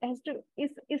 देयर हैज टू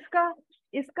इसका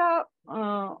इसका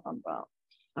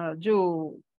जो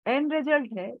एंड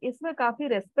रिजल्ट है, इसमें काफी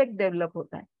रेस्पेक्ट डेवलप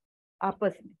होता है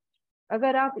आपस में.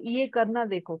 अगर आप ये करना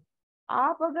देखो,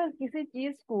 आप अगर किसी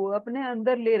चीज को अपने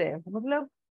अंदर ले रहे हो, मतलब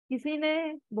किसी ने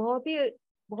बहुत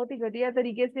ही घटिया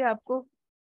तरीके से आपको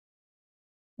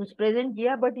कुछ प्रेजेंट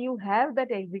किया, but you have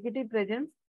that executive presence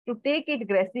to take it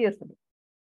ग्रेसियसली,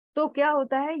 तो क्या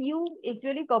होता है, यू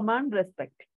एक्चुअली कमांड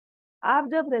रेस्पेक्ट. आप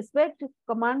जब रेस्पेक्ट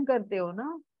कमांड करते हो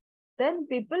ना, then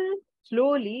people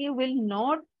slowly will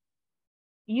not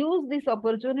use this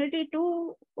opportunity to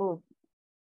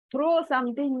throw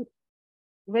something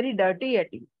very dirty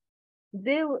at you.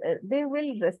 they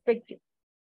will respect you.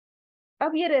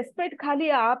 अब ये रेस्पेक्ट खाली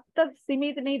आप तक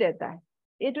सीमित नहीं रहता है,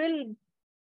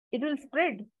 it will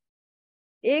spread.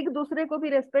 एक दूसरे को भी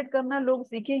रेस्पेक्ट करना लोग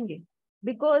सीखेंगे,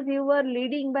 because you are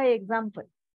leading by example,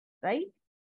 right?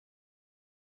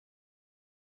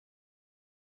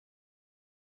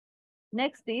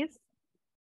 Next is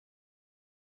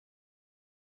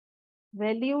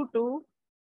value to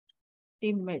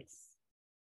teammates.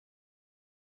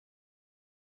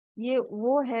 ये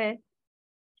वो है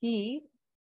कि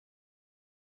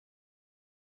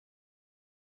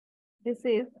this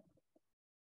is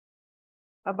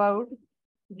about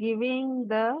giving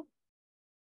the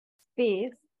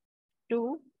space to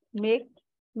make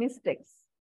mistakes.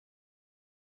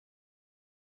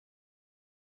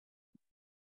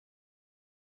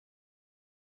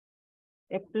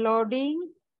 Applauding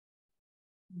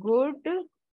good,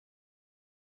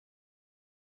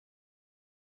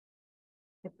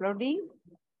 applauding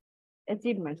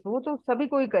achievements, वो तो सभी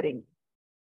कोई करेंगे,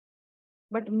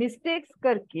 बट मिस्टेक्स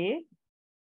करके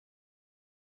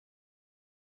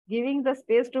giving the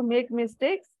space to make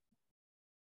mistakes,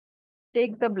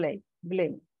 take the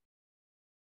blame,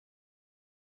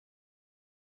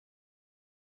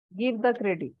 give the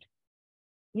credit.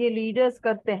 ये लीडर्स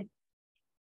करते हैं.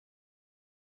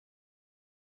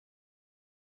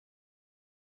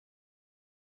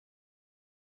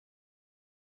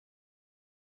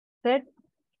 Set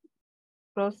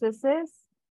processes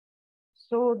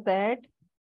so that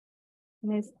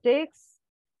mistakes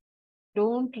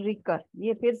don't recur.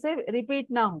 ये फिर से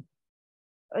रिपीट ना हो.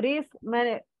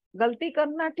 मैंने गलती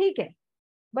करना ठीक है,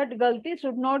 बट गलती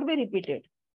should not be repeated.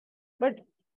 But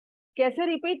कैसे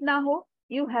रिपीट ना हो,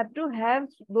 you have to have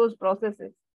those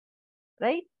processes,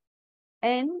 right?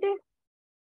 And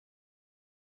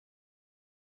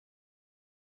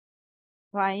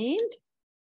find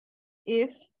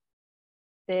if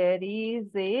there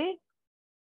is a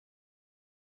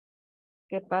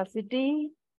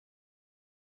capacity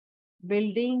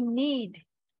building need.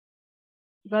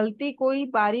 गलती कोई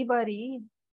बारी बारी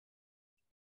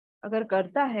अगर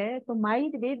करता है तो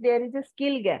might be there is a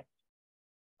skill gap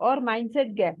और माइंडसेट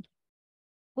गैप,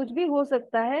 कुछ भी हो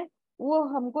सकता है, वो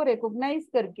हमको रिकॉग्नाइज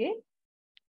करके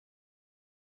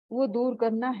वो दूर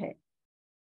करना है।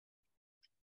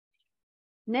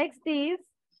 Next is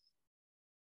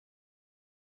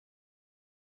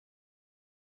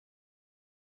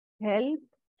help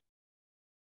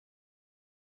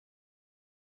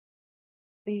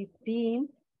the team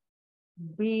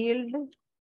build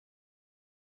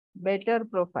better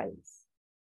profiles.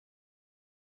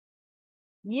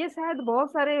 ये शायद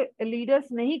बहुत सारे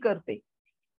लीडर्स नहीं करते,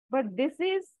 but this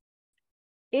is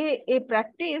a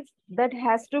practice that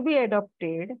has to be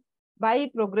adopted by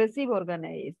progressive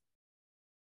organization।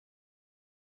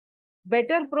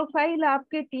 Better profile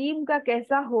आपके टीम का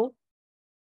कैसा हो,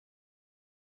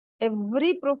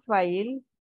 every profile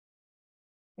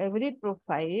every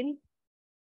profile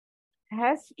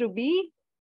has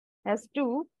to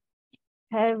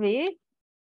have a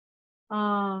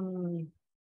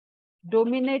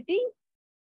dominating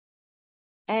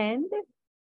and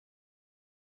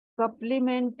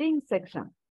supplementing section।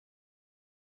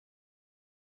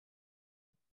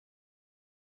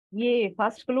 ये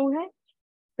फर्स्ट क्लू है।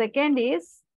 Second is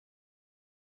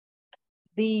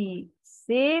the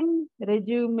same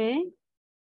resume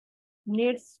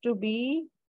needs to be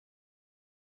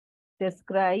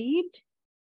described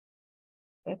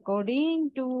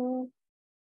according to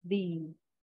the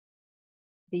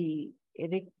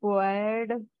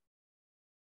required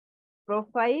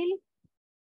profile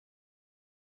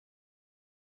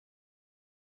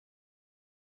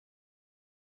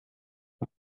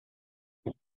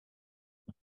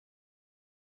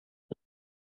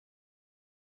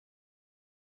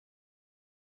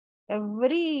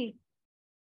every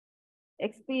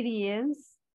experience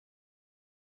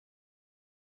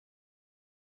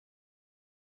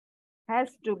has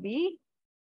to be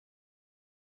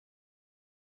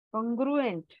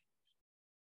congruent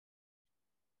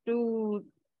to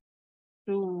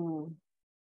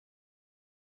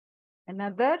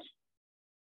another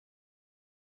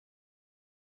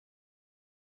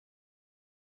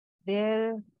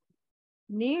there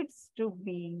needs to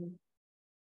be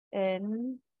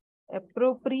an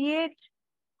appropriate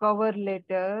cover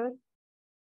letter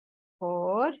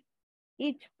for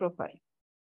each profile।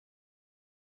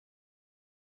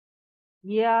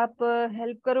 ये आप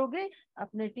help करोगे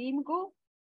अपने team को।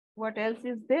 What else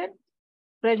is there,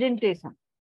 presentation.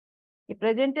 ये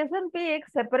presentation पे एक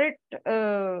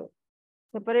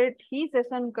separate ही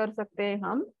session कर सकते हैं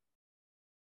हम।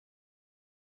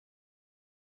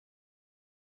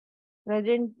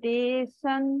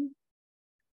 प्रेजेंटेशन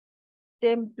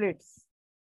टेम्पलेट्स,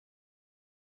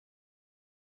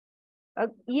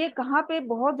 ये कहाँ पे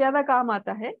बहुत ज्यादा काम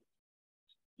आता है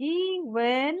कि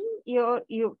when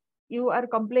you are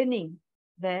complaining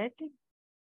that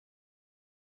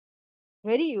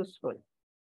very useful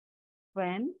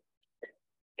when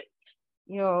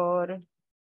your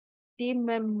team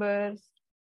members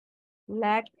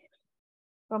lack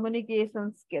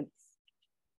communication skills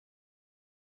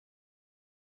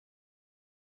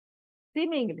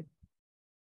seemingly,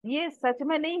 ये सच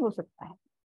में नहीं हो सकता है,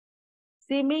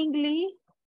 seemingly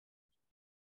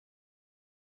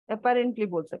apparently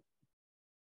बोल सकते,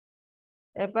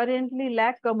 apparently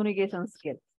lack communication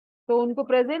skills, तो उनको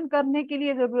प्रेजेंट करने के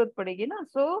लिए जरूरत पड़ेगी ना।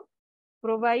 So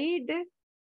provide,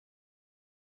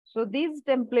 so these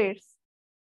templates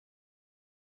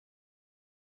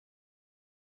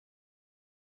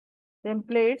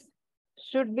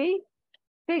should be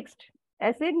fixed।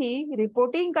 ऐसे भी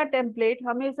रिपोर्टिंग का टेम्पलेट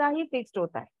हमेशा ही फिक्स्ड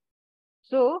होता है।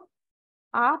 सो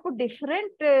आप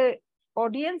डिफरेंट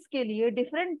ऑडियंस के लिए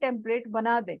डिफरेंट टेम्पलेट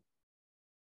बना दें।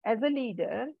 As a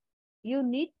leader you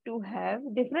need to have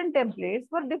different templates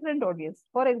for different audience।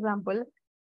 For example,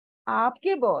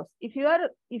 आपके boss, if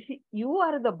you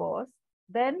are the boss,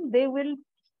 then they will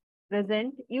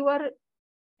present, you are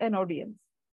an audience,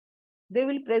 they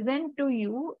will present to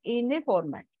you in a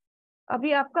format।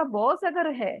 अभी आपका boss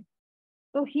अगर है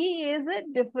तो he is a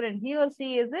different, he or she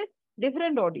is a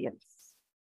different audience,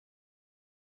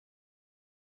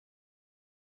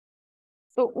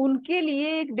 तो उनके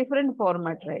लिए एक different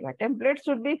format रहेगा। Template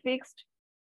should be fixed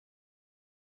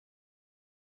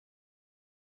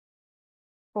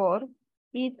for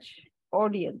each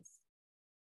audience.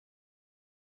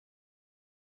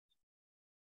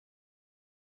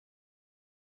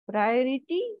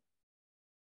 Priority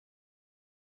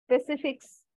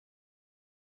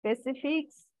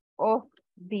specifics of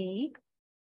the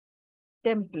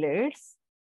templates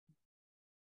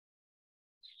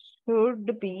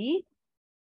should be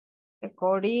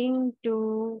according to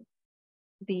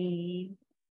the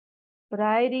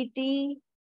priority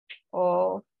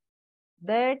of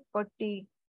that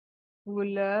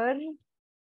particular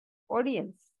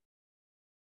audience,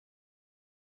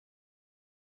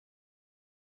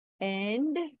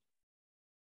 and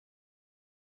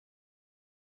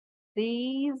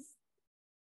these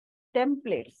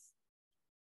templates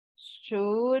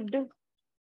should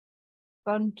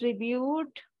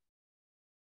contribute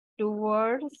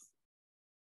towards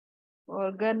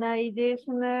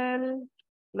organizational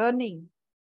learning.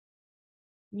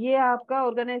 ये आपका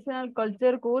organisational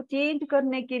culture को change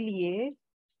करने के लिए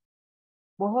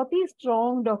बहुत ही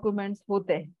strong documents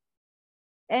होते हैं.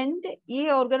 And ये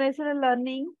ऑर्गेनाइजेशनल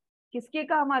लर्निंग किसके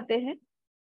काम आते हैं?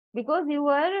 Because you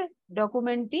are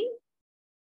documenting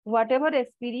what ever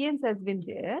experience has been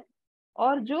there,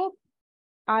 और जो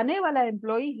आने वाला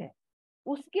एम्प्लॉय है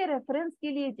उसके रेफरेंस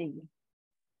के लिए चाहिए.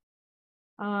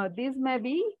 दिस में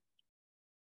भी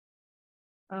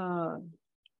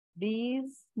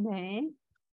these may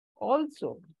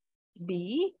also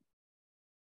be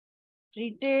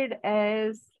treated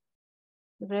as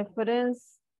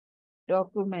reference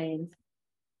documents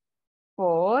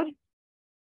for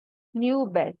new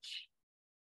batch.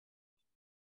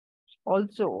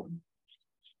 Also,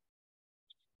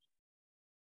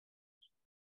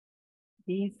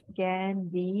 these can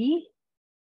be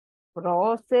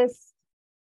process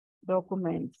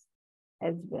documents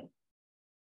as well.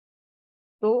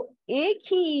 तो एक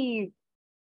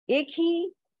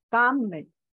ही काम में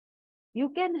you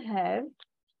can have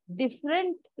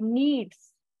different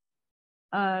needs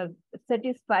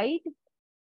satisfied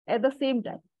at the same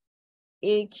time.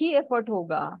 एक ही एफर्ट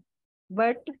होगा,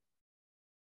 but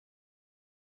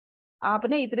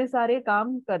आपने इतने सारे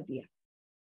काम कर दिया.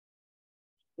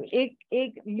 तो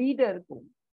एक लीडर को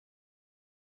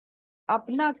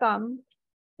अपना काम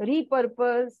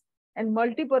रीपर्पस एंड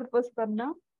मल्टीपर्पस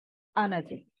करना आना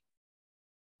चाहिए.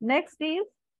 नेक्स्ट इज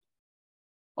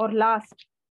और लास्ट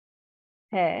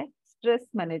है स्ट्रेस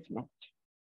मैनेजमेंट.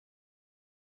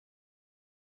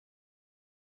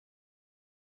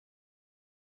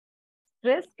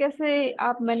 स्ट्रेस कैसे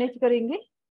आप मैनेज करेंगे?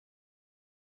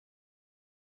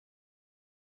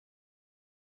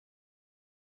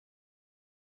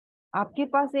 आपके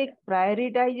पास एक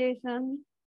प्रायोरिटाइजेशन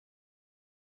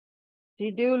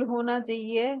शेड्यूल होना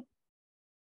चाहिए.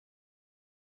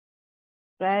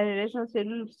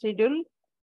 Prioritization schedule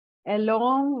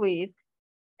along with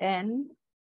an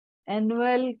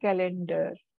annual calendar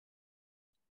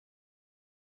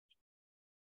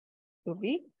to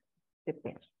be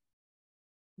prepared.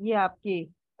 ये आपकी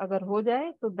अगर हो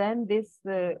जाए तो then this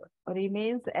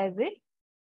remains as a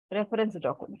reference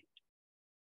document.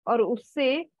 और उससे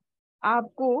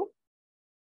आपको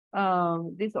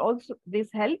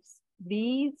this helps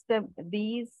these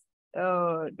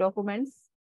documents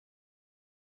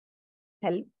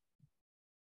help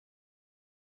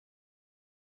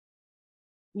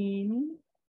in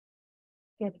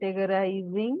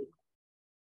categorizing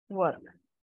work.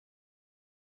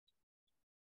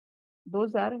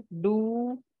 Those are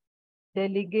do,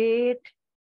 delegate,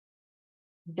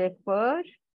 defer,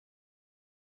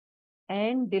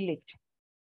 and delete.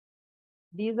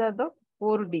 These are the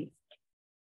 4 Ds.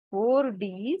 4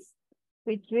 Ds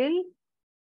which will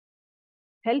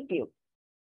help you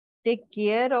take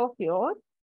care of your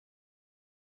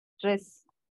stress.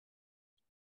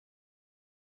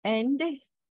 And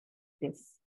this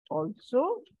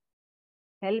also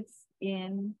helps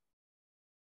in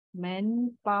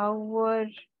manpower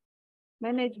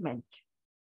management.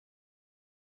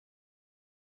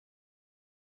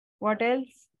 What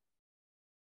else?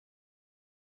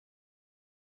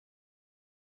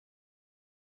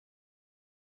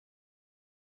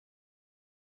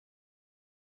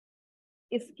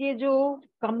 इसके जो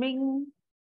coming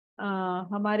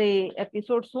हमारे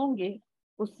episodes होंगे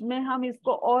उसमें हम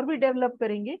इसको और भी develop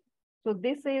करेंगे. So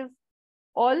this is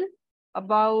all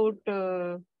about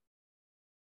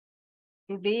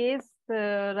today's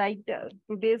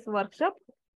workshop,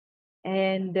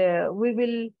 and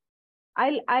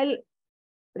I'll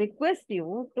request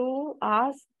you to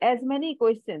ask as many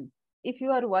questions. If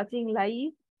you are watching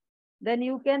live, then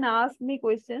you can ask me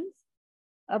questions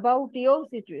about your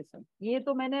situation. ये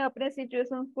तो मैंने अपने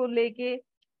situations को लेके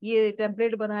ये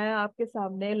template बनाया आपके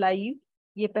सामने लाइव.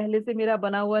 ये पहले से मेरा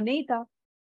बना हुआ नहीं था.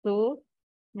 तो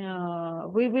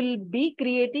we will be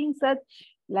creating such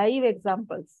live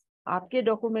examples. आपके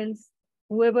documents,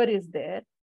 whoever is there,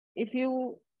 if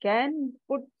you can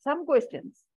put some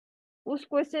questions, उस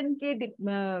क्वेश्चन के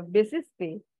बेसिस पे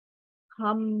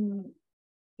हम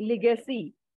लेगेसी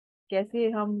कैसे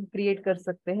हम क्रिएट कर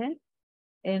सकते हैं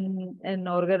in an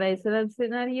organizational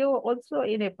scenario also,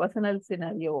 in a personal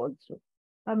scenario also.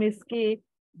 हम इसके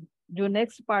जो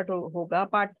नेक्स्ट पार्ट होगा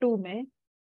पार्ट 2 में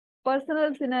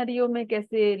पर्सनल सिनेरियो में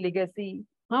कैसे लेगेसी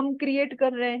हम क्रिएट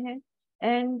कर रहे हैं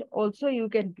and also you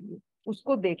can create,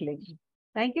 उसको देख लेंगे.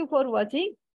 Thank you for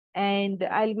watching and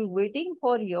I will be waiting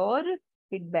for your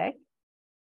feedback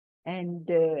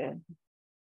and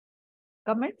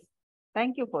comments.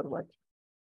 Thank you for watching.